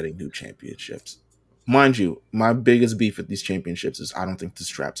women are getting new championships. Mind you, my biggest beef with these championships is I don't think the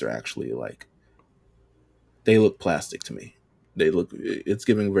straps are actually they look plastic to me. It's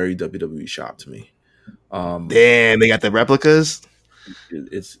giving very WWE shop to me. Damn, they got the replicas.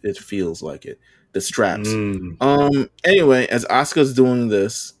 It feels like it. The straps. Anyway, as Asuka's doing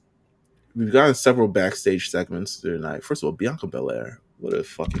this, we've gotten several backstage segments tonight. First of all, Bianca Belair, what a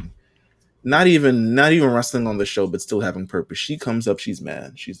fucking. Not even wrestling on the show, but still having purpose. She comes up, she's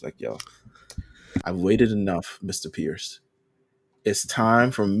mad. She's like, yo, I've waited enough, Mr. Pierce. It's time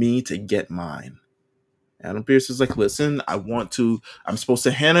for me to get mine. Adam Pierce is like, listen, I'm supposed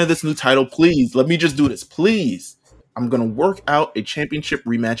to hand her this new title. Please, let me just do this. Please. I'm going to work out a championship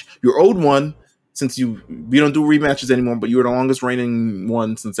rematch. Your old one, since we don't do rematches anymore, but you were the longest reigning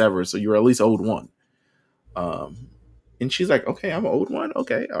one since ever. So you're at least old one. And she's like, okay, I'm an old one.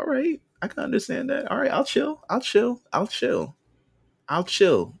 Okay, all right. I can understand that. All right, I'll chill. I'll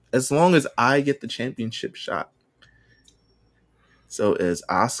chill as long as I get the championship shot. So as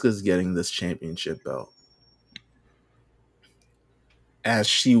Asuka's getting this championship belt, as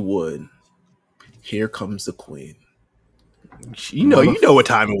she would, here comes the queen. You know what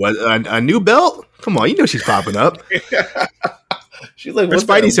time it was. A new belt? Come on, you know she's popping up. She's like, her what's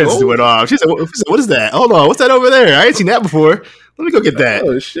spidey that, senses gold? went off. She's like, what is that? Hold on, what's that over there? I ain't seen that before. Let me go get that.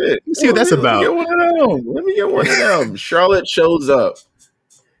 Oh shit! Let me see what that's about. Let me get one of them. Charlotte shows up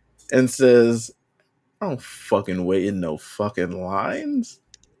and says, "I don't fucking wait in no fucking lines."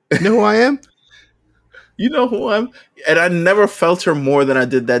 You know who I am? You know who I'm, and I never felt her more than I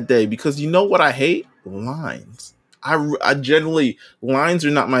did that day because you know what I hate? Lines. I generally, lines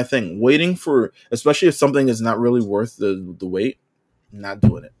are not my thing. Waiting for, especially if something is not really worth the wait, not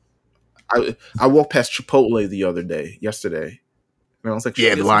doing it. I walked past Chipotle yesterday. And I was like,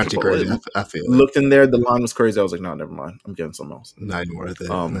 yeah, the line's too crazy. I feel looked in there, the line was crazy. I was like, no, never mind. I'm getting something else. Not even worth it.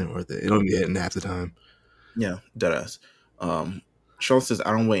 Not even worth it. It don't be hitting half the time. Yeah, deadass. Charlotte says,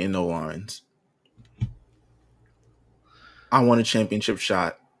 I don't wait in no lines. I want a championship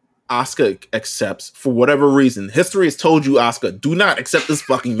shot. Asuka accepts for whatever reason. History has told you, Asuka, do not accept this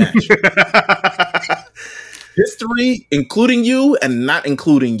fucking match. History, including you and not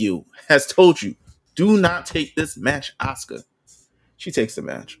including you, has told you, do not take this match, Asuka. She takes the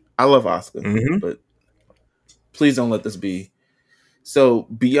match. I love Asuka, but please don't let this be. So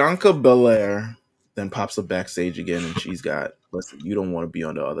Bianca Belair then pops up backstage again, and she's got, listen, you don't want to be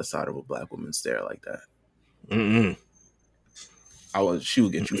on the other side of a black woman's stare like that. She will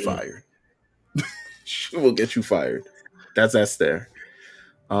get you fired. She will get you fired. That's that stare.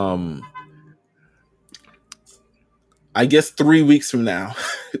 I guess 3 weeks from now,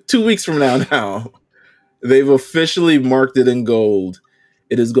 2 weeks from now, they've officially marked it in gold.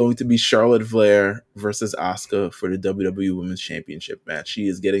 It is going to be Charlotte Flair versus Asuka for the WWE Women's Championship match. She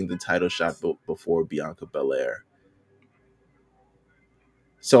is getting the title shot before Bianca Belair.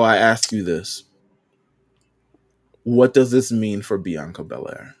 So I ask you this. What does this mean for Bianca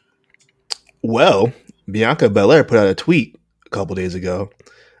Belair? Well, Bianca Belair put out a tweet a couple days ago.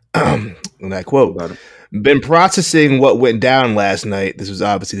 And I quote, been processing what went down last night. This was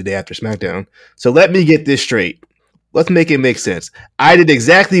obviously the day after SmackDown. So let me get this straight. Let's make it make sense. I did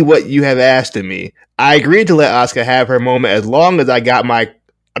exactly what you have asked of me. I agreed to let Asuka have her moment as long as I got my,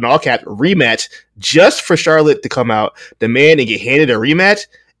 an all cap rematch just for Charlotte to come out, demand and get handed a rematch.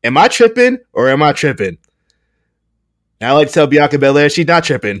 Am I tripping or am I tripping? I like to tell Bianca Belair she's not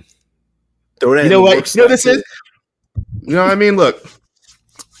tripping. You know what? You know what this is? You know what I mean? Look,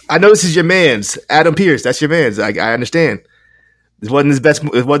 I know this is your man's Adam Pearce. That's your man's. I understand. It wasn't his best.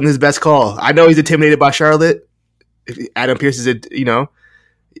 It wasn't his best call. I know he's intimidated by Charlotte. Adam Pearce is, that's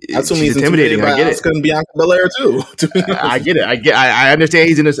when he's intimidated by Asuka and Bianca Belair too. I get it. I understand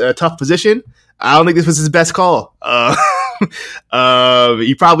he's in a tough position. I don't think this was his best call.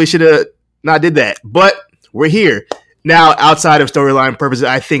 He probably should have not did that. But we're here. Now, outside of storyline purposes,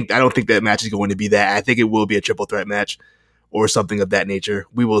 I don't think that match is going to be that. I think it will be a triple threat match or something of that nature.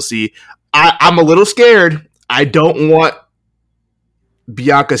 We will see. I'm a little scared. I don't want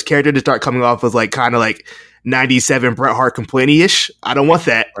Bianca's character to start coming off as kind of 97 Bret Hart complainy-ish. I don't want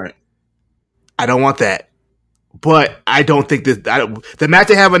that. Right. I don't want that. But I don't think the match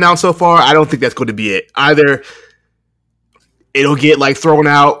they have announced so far, I don't think that's going to be it. Either it'll get thrown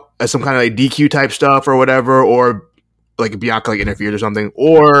out as some kind of DQ type stuff or whatever, or Bianca interferes or something,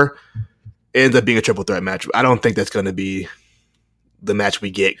 or it ends up being a triple threat match. I don't think that's going to be the match we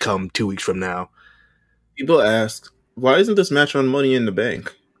get come 2 weeks from now. People ask, why isn't this match on Money in the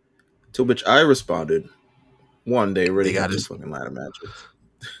Bank? To which I responded, one, they already got this fucking ladder matches.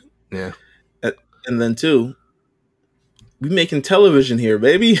 Yeah. And then two, we making television here,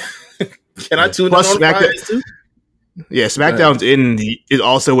 baby. Can I tune in on Fridays too? Yeah, SmackDown's is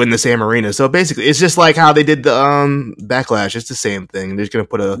also in the same arena. So basically, it's just like how they did the Backlash. It's the same thing. They're just gonna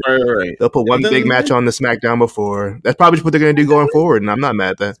put right. They'll put one big match on the SmackDown before. That's probably just what they're gonna do going forward, and I'm not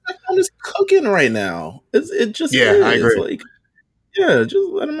mad at that. SmackDown is cooking right now. It just I agree. Just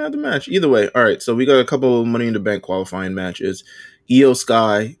let them have the match. Either way, all right. So we got a couple of Money in the Bank qualifying matches. Io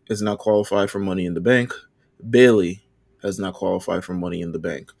Sky is not qualified for Money in the Bank. Bayley has not qualified for Money in the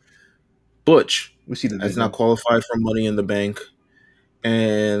Bank. Butch has not qualified for Money in the Bank.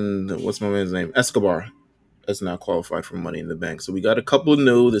 And what's my man's name? Escobar has not qualified for Money in the Bank. So we got a couple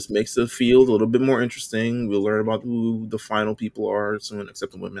new. This makes the field a little bit more interesting. We'll learn about who the final people are soon,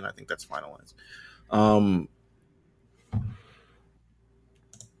 except the women. I think that's finalized.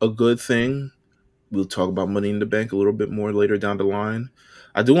 A good thing. We'll talk about Money in the Bank a little bit more later down the line.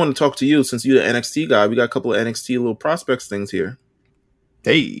 I do want to talk to you since you're the NXT guy. We got a couple of NXT little prospects things here.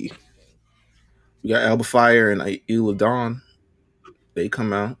 Hey, We got Alba Fire and Isla Dawn. They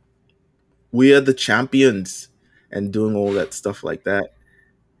come out. We are the champions, and doing all that stuff like that.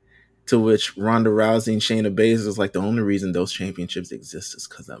 To which Ronda Rousey and Shayna Baszler is like, the only reason those championships exist is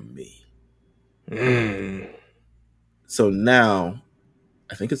because of me. So now,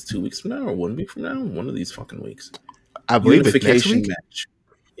 I think it's 2 weeks from now or 1 week from now, one of these fucking weeks. I believe it's next week. Match.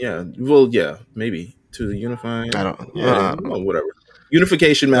 Yeah, well, yeah, maybe to the unifying. I don't. Yeah, well, whatever.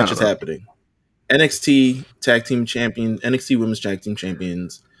 Unification match is happening. NXT Tag Team Champion, NXT Women's Tag Team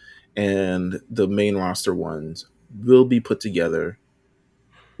Champions, and the main roster ones will be put together.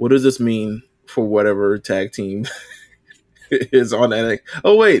 What does this mean for whatever tag team is on NXT?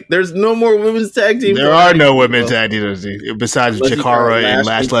 Oh wait, there's no more women's tag teams. There are no women's tag teams besides Chikara and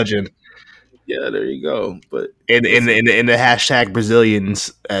Lash Legend. Yeah, there you go. But in the hashtag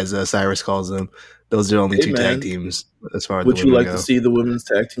Brazilians, as Cyrus calls them, those are only two tag teams as far as. Would you like to see the women's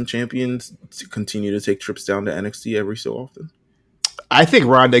tag team champions to continue to take trips down to NXT every so often? I think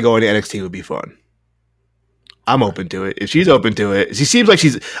Ronda going to NXT would be fun. I'm open to it. If she's open to it, she seems like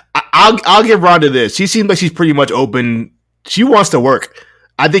she's. I'll give Ronda this. She seems like she's pretty much open. She wants to work.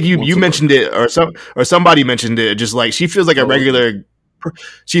 I think you mentioned it, or somebody mentioned it. Just like she feels like a regular.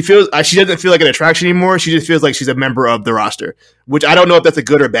 She doesn't feel like an attraction anymore. She just feels like she's a member of the roster, which I don't know if that's a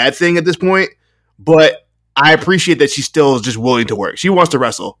good or bad thing at this point. But I appreciate that she still is just willing to work. She wants to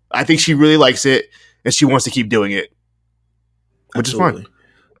wrestle. I think she really likes it, and she wants to keep doing it, which is fun.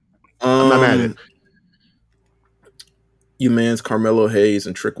 I'm not mad at it. You man's Carmelo Hayes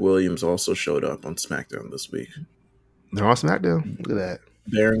and Trick Williams also showed up on SmackDown this week. They're on SmackDown? Look at that.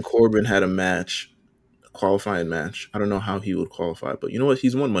 Baron Corbin had a match, a qualifying match. I don't know how he would qualify, but you know what?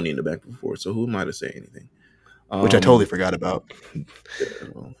 He's won Money in the Bank before, so who am I to say anything? Which I totally forgot about. Yeah,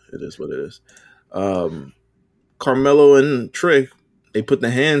 well, it is what it is. Carmelo and Trick, they put the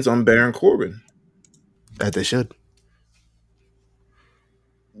hands on Baron Corbin. That they should.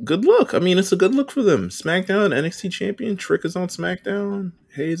 Good look. I mean, it's a good look for them. SmackDown, NXT champion. Trick is on SmackDown.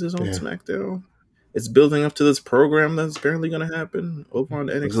 Hayes is on SmackDown. It's building up to this program that's apparently going to happen over on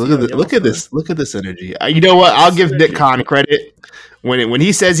NXT. Look at this. Look at this energy. You know what? I'll give Nick Khan credit. When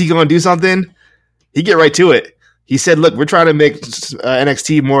he says he's going to do something, he get right to it. He said, look, we're trying to make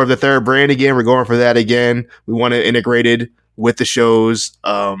NXT more of the third brand again. We're going for that again. We want it integrated with the shows.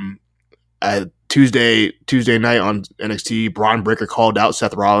 Tuesday night on NXT, Braun Breaker called out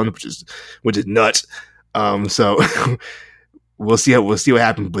Seth Rollins, which is nuts. So we'll see what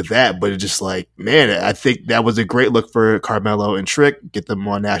happens with that. But it's just like, man, I think that was a great look for Carmelo and Trick. Get them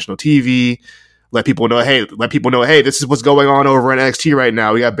on national TV. Let people know, hey, this is what's going on over in NXT right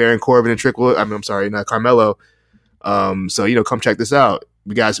now. We got Baron Corbin and Trick. I'm sorry, not Carmelo. So come check this out.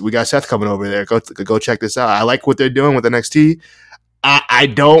 We got Seth coming over there. Go check this out. I like what they're doing with NXT. I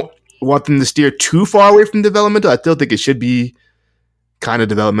don't want them to steer too far away from developmental. I still think it should be kind of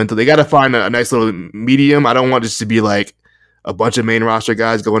developmental. They got to find a nice little medium. I don't want this to be like a bunch of main roster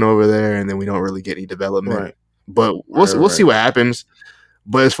guys going over there and then we don't really get any development. Right. But we'll see what happens.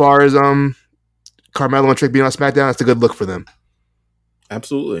 But as far as Carmelo and Trick being on SmackDown, it's a good look for them.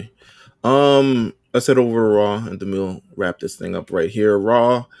 Absolutely. Let's head over to Raw and then we'll wrap this thing up right here.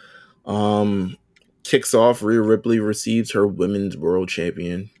 Raw kicks off. Rhea Ripley receives her Women's World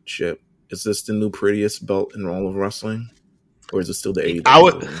Championship. Is this the new prettiest belt in all of wrestling? Or is it still the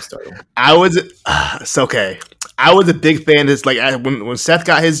AEW Women's title? It's okay. I was a big fan of this. Like when Seth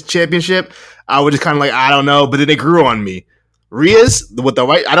got his championship, I was just kind of like, I don't know. But then it grew on me. Rhea's with the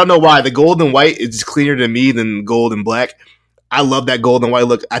white, I don't know why. The gold and white is just cleaner to me than gold and black. I love that gold and white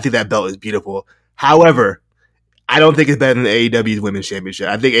look. I think that belt is beautiful. However, I don't think it's better than the AEW Women's Championship.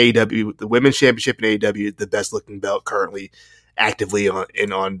 I think the Women's Championship in AEW is the best looking belt currently actively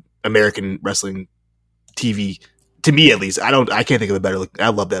on American wrestling TV. To me, at least, I can't think of a better look. I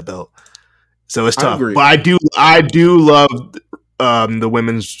love that belt. So it's tough, but I do love the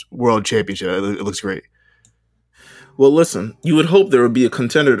Women's World Championship. It looks great. Well, listen, you would hope there would be a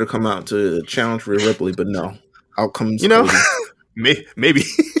contender to come out to challenge Rhea Ripley, but no. Out comes Cody. Maybe.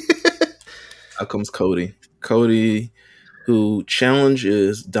 Out comes Cody. Cody, who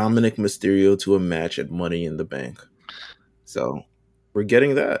challenges Dominic Mysterio to a match at Money in the Bank. So we're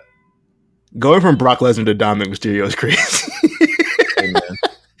getting that. Going from Brock Lesnar to Dominic Mysterio is crazy. Hey, man.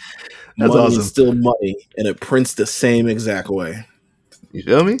 That's money awesome. Is still money, and it prints the same exact way. You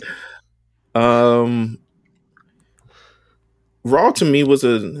feel me? Raw to me was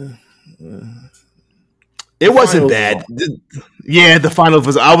it wasn't bad. The finals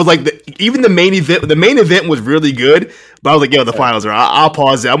was. I was like, even the main event. The main event was really good, but I was like, the finals are. I'll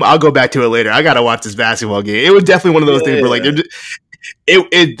pause it. I'll go back to it later. I gotta watch this basketball game. It was definitely one of those things where like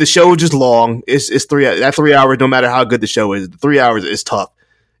The show was just long. It's 3 hours. No matter how good the show is, 3 hours is tough.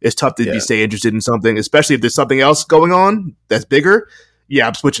 It's tough to stay interested in something, especially if there's something else going on that's bigger. Yeah,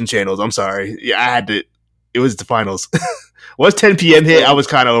 I'm switching channels. I'm sorry. Yeah, I had to. It was the finals. Once 10 p.m. hit, I was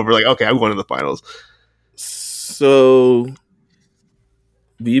kind of over. Like, okay, I'm going to the finals. So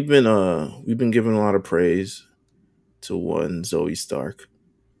we've been giving a lot of praise to one Zoey Stark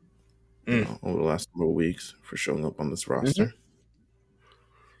over the last couple of weeks for showing up on this roster. Mm-hmm.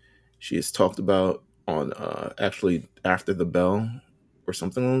 She is talked about on actually After the Bell or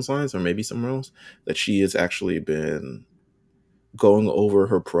something along those lines, or maybe somewhere else, that she has actually been going over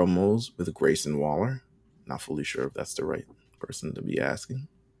her promos with Grayson Waller. Not fully sure if that's the right person to be asking,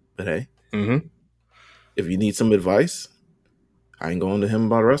 but hey, if you need some advice, I ain't going to him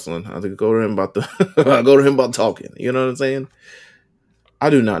about wrestling. I think go to him about I go to him about talking. You know what I'm saying? I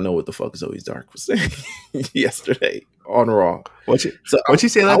do not know what the fuck Zoey Stark was saying yesterday on Raw. What'd she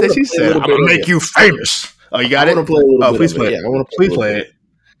say like that? She said, "I'm gonna make you famous." Oh, you got it. I want to play a little bit. Please play it. Yeah, I want to please play it.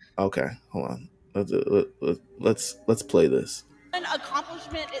 Okay, hold on. Let's play this. An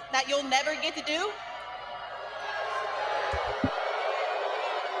accomplishment that you'll never get to do.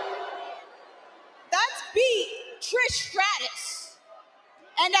 That's beat Trish Stratus.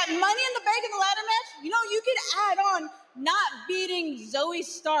 And at Money in the Bank in the ladder match, you could add on not beating Zoey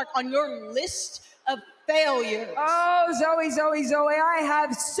Stark on your list of failures. Oh, Zoey, I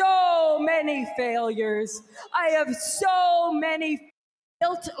have so many failures. I have so many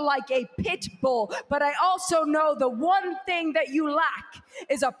built like a pit bull, but I also know the one thing that you lack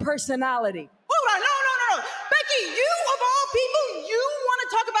is a personality. Hold on, no. Becky, you of all people, you want to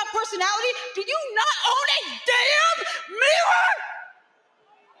talk about personality? Do you not own a damn mirror?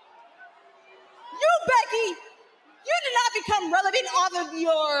 You, Becky, you did not become relevant off of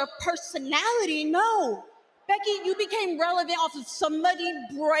your personality, no. Becky, you became relevant off of somebody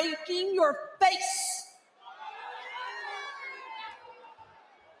breaking your face.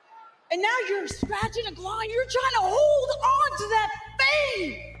 And now you're scratching and clawing. You're trying to hold on to that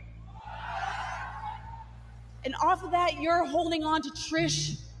fame. And off of that, you're holding on to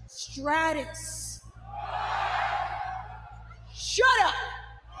Trish Stratus. Shut up.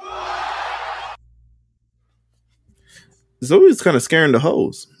 Zoe's kind of scaring the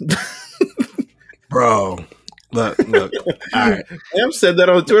hoes. Bro, look. All right. Sam said that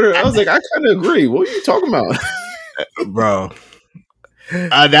on Twitter. I was like, I kind of agree. What are you talking about? Bro.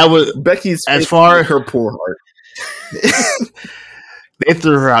 That was Becky's as far as her poor heart. They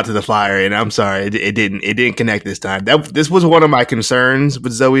threw her out to the fire, and I'm sorry, it didn't connect this time. This was one of my concerns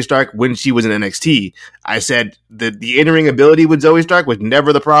with Zoey Stark when she was in NXT. I said the in-ring ability with Zoey Stark was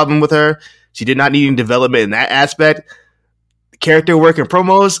never the problem with her. She did not need any development in that aspect. Character work and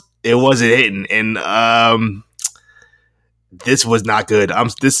promos, it wasn't hitting, and this was not good.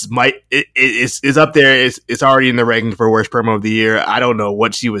 It's up there. It's already in the ranking for worst promo of the year. I don't know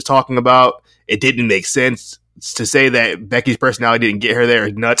what she was talking about. It didn't make sense. To say that Becky's personality didn't get her there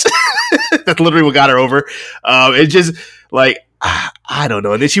is nuts. That's literally what got her over. It's just like I don't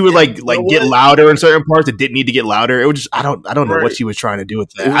know. And then she would like get louder in certain parts. It didn't need to get louder. It was just I don't know what she was trying to do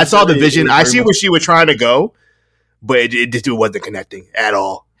with that. I saw the vision. I see where she was trying to go, but it wasn't connecting at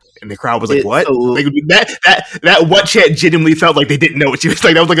all. And the crowd was like, "What?" Like, that what chant genuinely felt like they didn't know what she was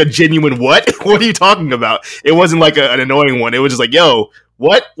like. That was like a genuine what? What are you talking about? It wasn't like an annoying one. It was just like, "Yo,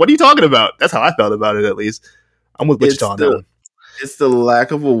 what? What are you talking about?" That's how I felt about it, at least. I'm with Wichita now. It's the lack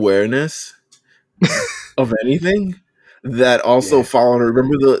of awareness of anything that also followed her.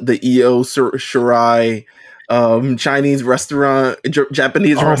 Remember the Io Shirai Chinese restaurant,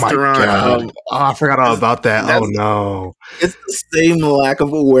 Japanese restaurant? My God. I forgot all about that. Oh, no. It's the same lack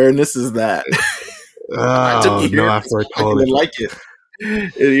of awareness as that. I took years I totally like it.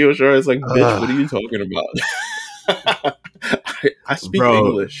 And Io Shirai is like, bitch, what are you talking about? I speak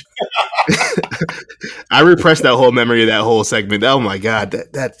English. I repressed that whole memory of that whole segment. Oh my God,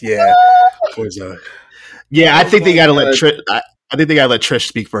 yeah. I think they gotta let Trish. I think they gotta let Trish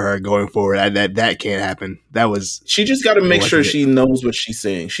speak for her going forward. That can't happen. She just got to make sure she knows what she's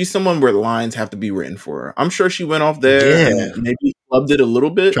saying. She's someone where lines have to be written for her. I'm sure she went off there and maybe clubbed it a little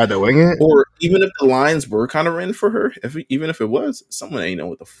bit, tried to wing it, or even if the lines were kind of written for her, even if it was, someone ain't know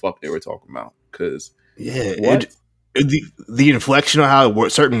what the fuck they were talking about. Because the inflection on how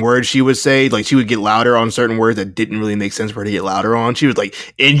certain words she would say, like she would get louder on certain words that didn't really make sense for her to get louder on. She was like,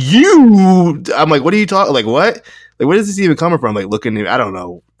 "And you," I'm like, "What are you talking? Like what? Like where is this even coming from?" Like looking at, I don't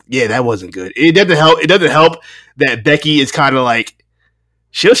know. Yeah, that wasn't good. It doesn't help. It doesn't help that Becky is kind of like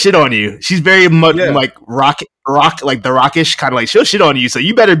she'll shit on you. She's very much like rock, like the Rockish kind of like she'll shit on you. So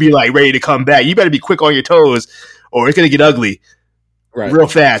you better be like ready to come back. You better be quick on your toes, or it's gonna get ugly. Right. real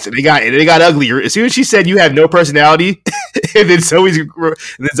fast, and they got uglier as soon as she said you have no personality, and then Zoe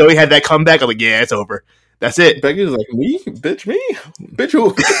had that comeback. I'm like, yeah, it's over. That's it. Becky was like, me, bitch,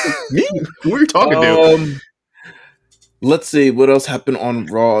 who, me? Who are you talking to? Let's see what else happened on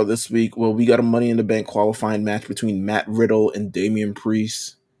Raw this week. Well, we got a Money in the Bank qualifying match between Matt Riddle and Damien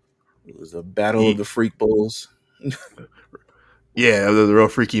Priest. It was a battle of the Freak Bulls. Yeah, it was a real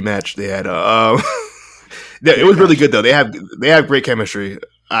freaky match they had. It was really good though. They have great chemistry,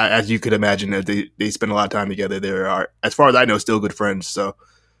 as you could imagine. That they spend a lot of time together. They are, as far as I know, still good friends. So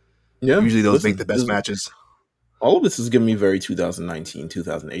Yeah, usually those make the best matches. All of this is giving me very 2019,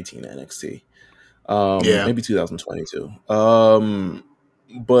 2018 NXT. Maybe 2022.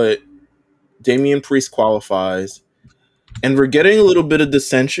 But Damian Priest qualifies, and we're getting a little bit of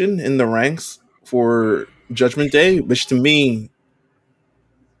dissension in the ranks for Judgment Day, which to me,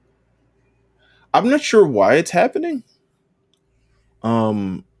 I'm not sure why it's happening.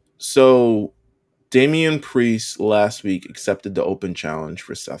 So Damian Priest last week accepted the open challenge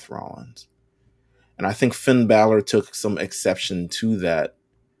for Seth Rollins. And I think Finn Balor took some exception to that,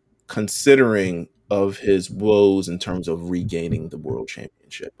 considering of his woes in terms of regaining the world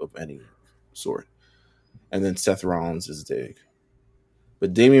championship of any sort. And then Seth Rollins is dig.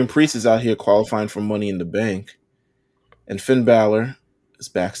 But Damian Priest is out here qualifying for Money in the Bank. And Finn Balor is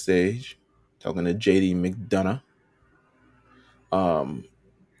backstage talking to JD McDonough.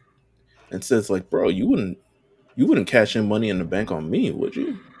 And says, like, bro, you wouldn't cash in Money in the Bank on me, would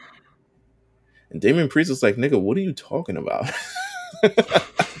you? And Damian Priest is like, nigga, what are you talking about?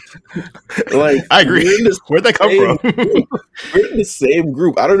 Like, I agree. Where'd that come from? We're in the same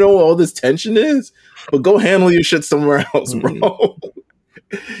group. I don't know what all this tension is, but go handle your shit somewhere else, bro.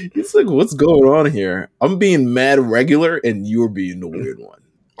 He's like, what's going on here? I'm being mad regular, and you're being the weird one.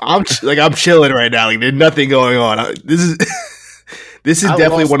 I'm chilling right now. Like, there's nothing going on. This is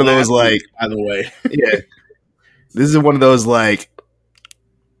definitely one of those, like, by the way. Yeah. This is one of those, like,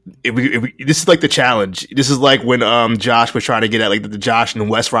 this is like the challenge. This is like when Josh was trying to get at like the Josh and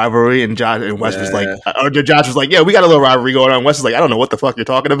Wes rivalry, and Wes was like, or Josh was like, yeah, we got a little rivalry going on. Wes is like, I don't know what the fuck you're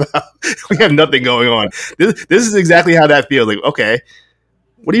talking about. We have nothing going on. This is exactly how that feels. Like, okay,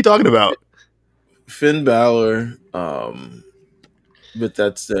 what are you talking about? Finn Balor, with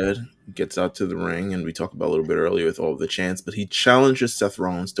that said, gets out to the ring, and we talked about a little bit earlier with all of the chants, but he challenges Seth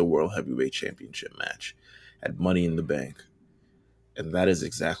Rollins to World Heavyweight Championship match at Money in the Bank. And that is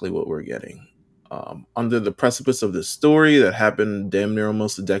exactly what we're getting. Under the precipice of this story that happened damn near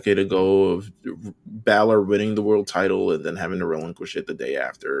almost a decade ago of Balor winning the world title and then having to relinquish it the day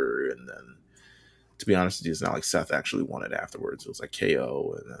after. And then, to be honest with you, it's not like Seth actually won it afterwards. It was like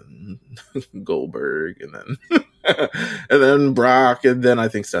KO and then Goldberg and then and then Brock. And then I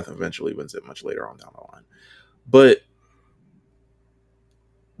think Seth eventually wins it much later on down the line. But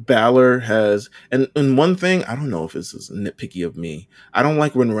Balor has, and one thing, I don't know if this is nitpicky of me. I don't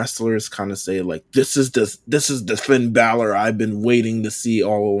like when wrestlers kind of say like, this is the Finn Balor I've been waiting to see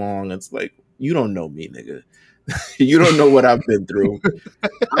all along. It's like, you don't know me, nigga. You don't know what I've been through.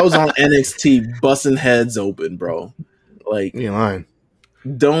 I was on NXT busting heads open, bro. Like, You lying.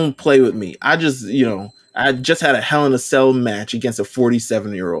 Don't play with me. I just had a Hell in a Cell match against a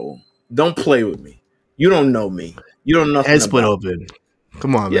 47-year-old. Don't play with me. You don't know me. You don't know nothing Head split about open.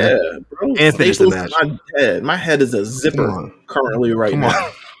 Come on, yeah, man. bro. And finish the Staples match. to my head. My head is a zipper currently right Come now.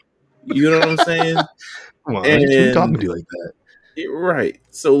 on. You know what I'm saying? Come on, man. Who are you talking to like that? Right.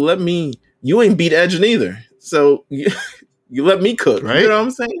 So you ain't beat Edge neither. So you let me cook. Right? You know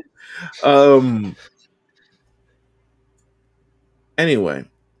what I'm saying? Anyway,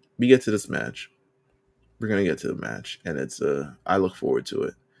 we get to this match. We're gonna get to the match, and it's I look forward to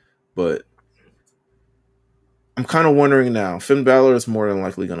it. But I'm kind of wondering now. Finn Balor is more than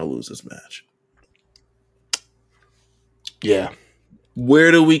likely gonna lose this match. Yeah.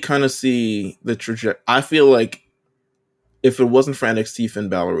 Where do we kind of see the trajectory? I feel like if it wasn't for NXT, Finn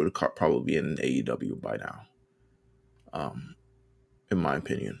Balor would probably be in AEW by now. In my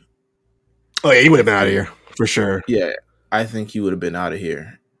opinion. Oh yeah, he would have been out of here for sure. Yeah, I think he would have been out of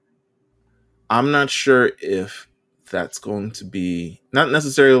here. I'm not sure if that's going to be, not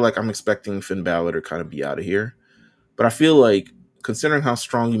necessarily like I'm expecting Finn Balor to kind of be out of here, but I feel like considering how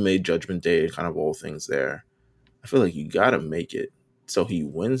strong you made Judgment Day and kind of all things there, I feel like you gotta make it so he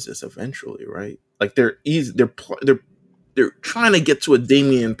wins this eventually, right? Like they're trying to get to a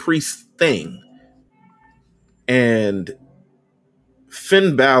Damian Priest thing, and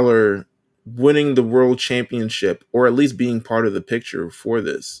Finn Balor winning the world championship, or at least being part of the picture for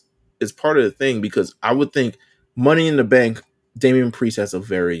this, is part of the thing, because I would think Money in the Bank, Damian Priest has a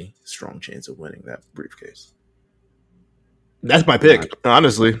very strong chance of winning that briefcase. That's my pick.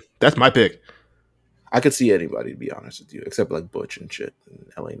 Honestly, that's my pick. I could see anybody, to be honest with you, except like Butch and shit, and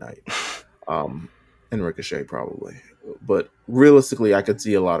LA Knight, and Ricochet probably. But realistically, I could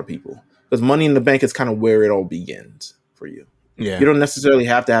see a lot of people because Money in the Bank is kind of where it all begins for you. Yeah. You don't necessarily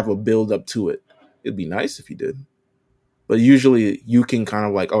have to have a build up to it. It'd be nice if you did, but usually you can kind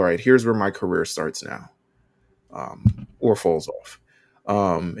of like, all right, here's where my career starts now, or falls off.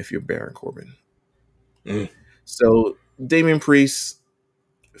 If you're Baron Corbin. So Damian Priest,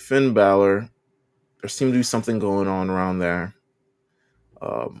 Finn Balor, there seemed to be something going on around there.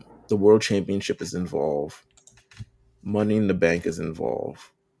 The World Championship is involved. Money in the Bank is involved.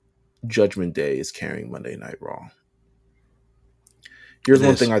 Judgment Day is carrying Monday Night Raw. Here's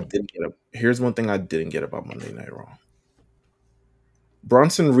one thing I didn't get about Monday Night Raw.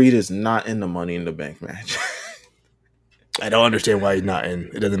 Bronson Reed is not in the Money in the Bank match. I don't understand why he's not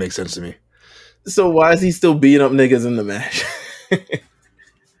in. It doesn't make sense to me. So why is he still beating up niggas in the match?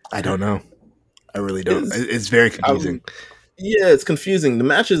 I don't know. I really don't. It's very confusing. Yeah, it's confusing. The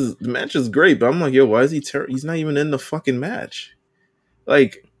match is great, but I'm like, yo, why is he? He's not even in the fucking match.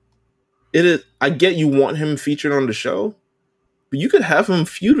 Like, it is. I get you want him featured on the show, but you could have him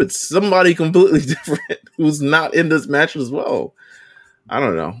feud with somebody completely different who's not in this match as well. I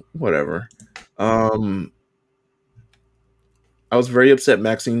don't know. Whatever. I was very upset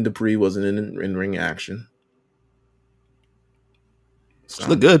Maxine Dupree wasn't in ring action. She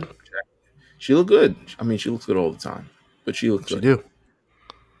looked good. She looked good. I mean, she looks good all the time, but she looks good. She do.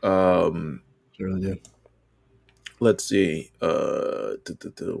 She really do. Let's see.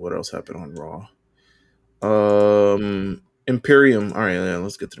 What else happened on Raw? Imperium. All right,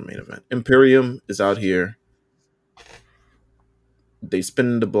 let's get to the main event. Imperium is out here. They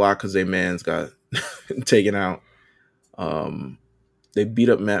spin the block because their man's got taken out. They beat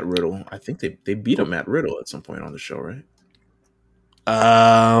up Matt Riddle. I think they beat up Matt Riddle at some point on the show, right?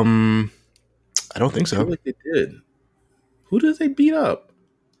 I don't think so. I feel like they did. Who did they beat up?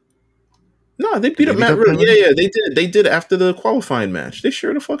 No, they beat up Matt Riddle. Yeah, they did. They did after the qualifying match. They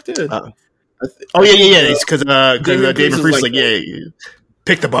sure the fuck did. Yeah. It's because Damien Priest was like,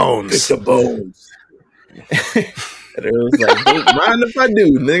 pick the bones. Pick the bones. And it was like, don't mind if I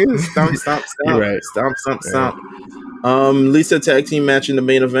do, nigga. Stomp. Right. Stomp. Lisa tag team match in the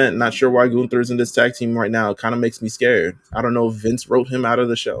main event. Not sure why Gunther's in this tag team right now. It kind of makes me scared. I don't know if Vince wrote him out of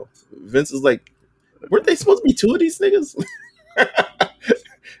the show. Vince is like, weren't they supposed to be two of these niggas?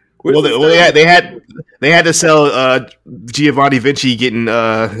 They had to sell Giovanni Vinci getting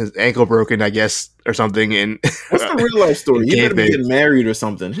his ankle broken, I guess, or something. And what's the real life story? He better be getting married or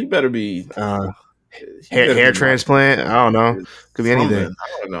something. He better be hair transplant. I don't know. Could be anything.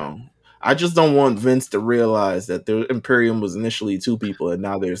 I don't know. I just don't want Vince to realize that the Imperium was initially two people and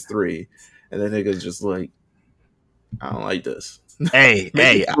now there's three, and then niggas just like, I don't like this. Hey,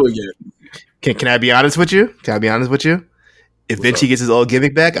 can I be honest with you? If Vinci gets his old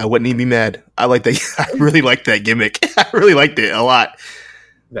gimmick back, I wouldn't even be mad. I like that. I really like that gimmick. I really liked it a lot.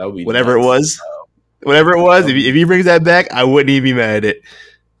 That would be whatever it was. If he brings that back, I wouldn't even be mad at it.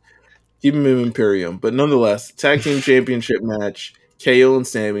 Keep him in Imperium, but nonetheless, tag team championship match: KO and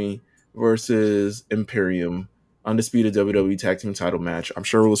Sammy versus Imperium, undisputed WWE tag team title match. I'm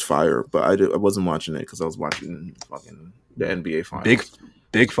sure it was fire, but I wasn't watching it because I was watching fucking the NBA finals.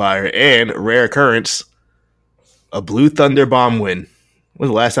 Big fire and rare occurrence. A Blue Thunder Bomb win. When was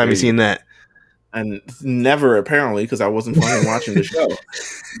the last time you seen that? And never, apparently, because I wasn't fucking watching the show.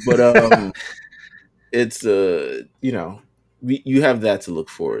 But it's you have that to look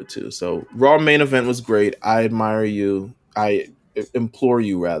forward to. So Raw main event was great. I admire you. I implore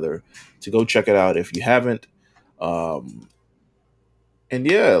you rather to go check it out if you haven't. And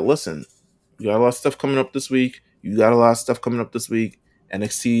yeah, listen, you got a lot of stuff coming up this week.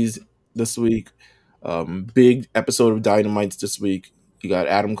 NXT's this week. Big episode of Dynamite's this week. You got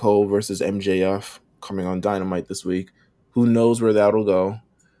Adam Cole versus MJF coming on Dynamite this week. Who knows where that'll go?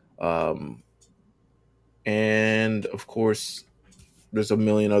 And of course, there's a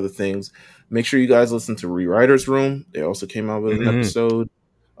million other things. Make sure you guys listen to Rewriters Room. They also came out with an episode.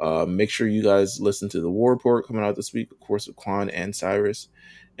 Make sure you guys listen to the War Report coming out this week, of course, with Quan and Cyrus.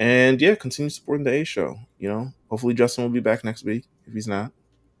 And yeah, continue supporting the A Show. Hopefully Justin will be back next week. If he's not,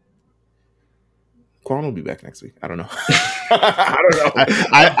 Quan will be back next week. I don't know.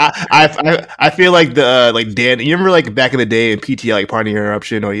 I feel like Dan. You remember back in the day in PT, Party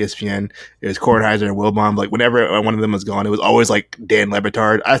Interruption or ESPN, it was Kornheiser and Wilbon. Whenever one of them was gone, it was always Dan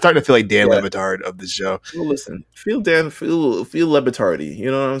Lebitard. I started to feel like Dan Lebitard of this show. Well, listen, feel Le Batard-y.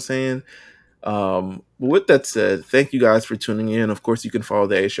 You know what I'm saying? With that said, thank you guys for tuning in. Of course, you can follow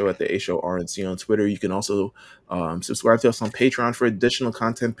the A Show at the A Show RNC on Twitter. You can also subscribe to us on Patreon for additional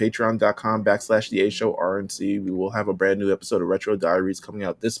content. Patreon.com/the A Show RNC. We will have a brand new episode of Retro Diaries coming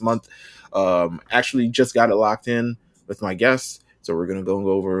out this month. Actually, just got it locked in with my guests, so we're gonna go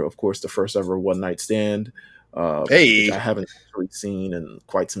over, of course, the first ever One Night Stand, which I haven't actually seen in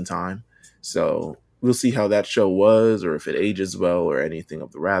quite some time. So we'll see how that show was, or if it ages well, or anything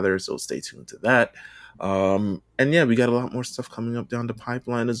of the rather. So stay tuned to that. And yeah, we got a lot more stuff coming up down the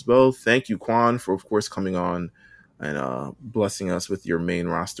pipeline as well. Thank you, Quan, for of course coming on and blessing us with your main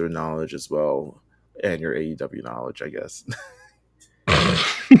roster knowledge as well, and your AEW knowledge, I guess.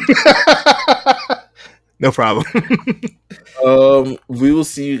 No problem. We will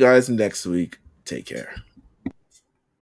see you guys next week. Take care.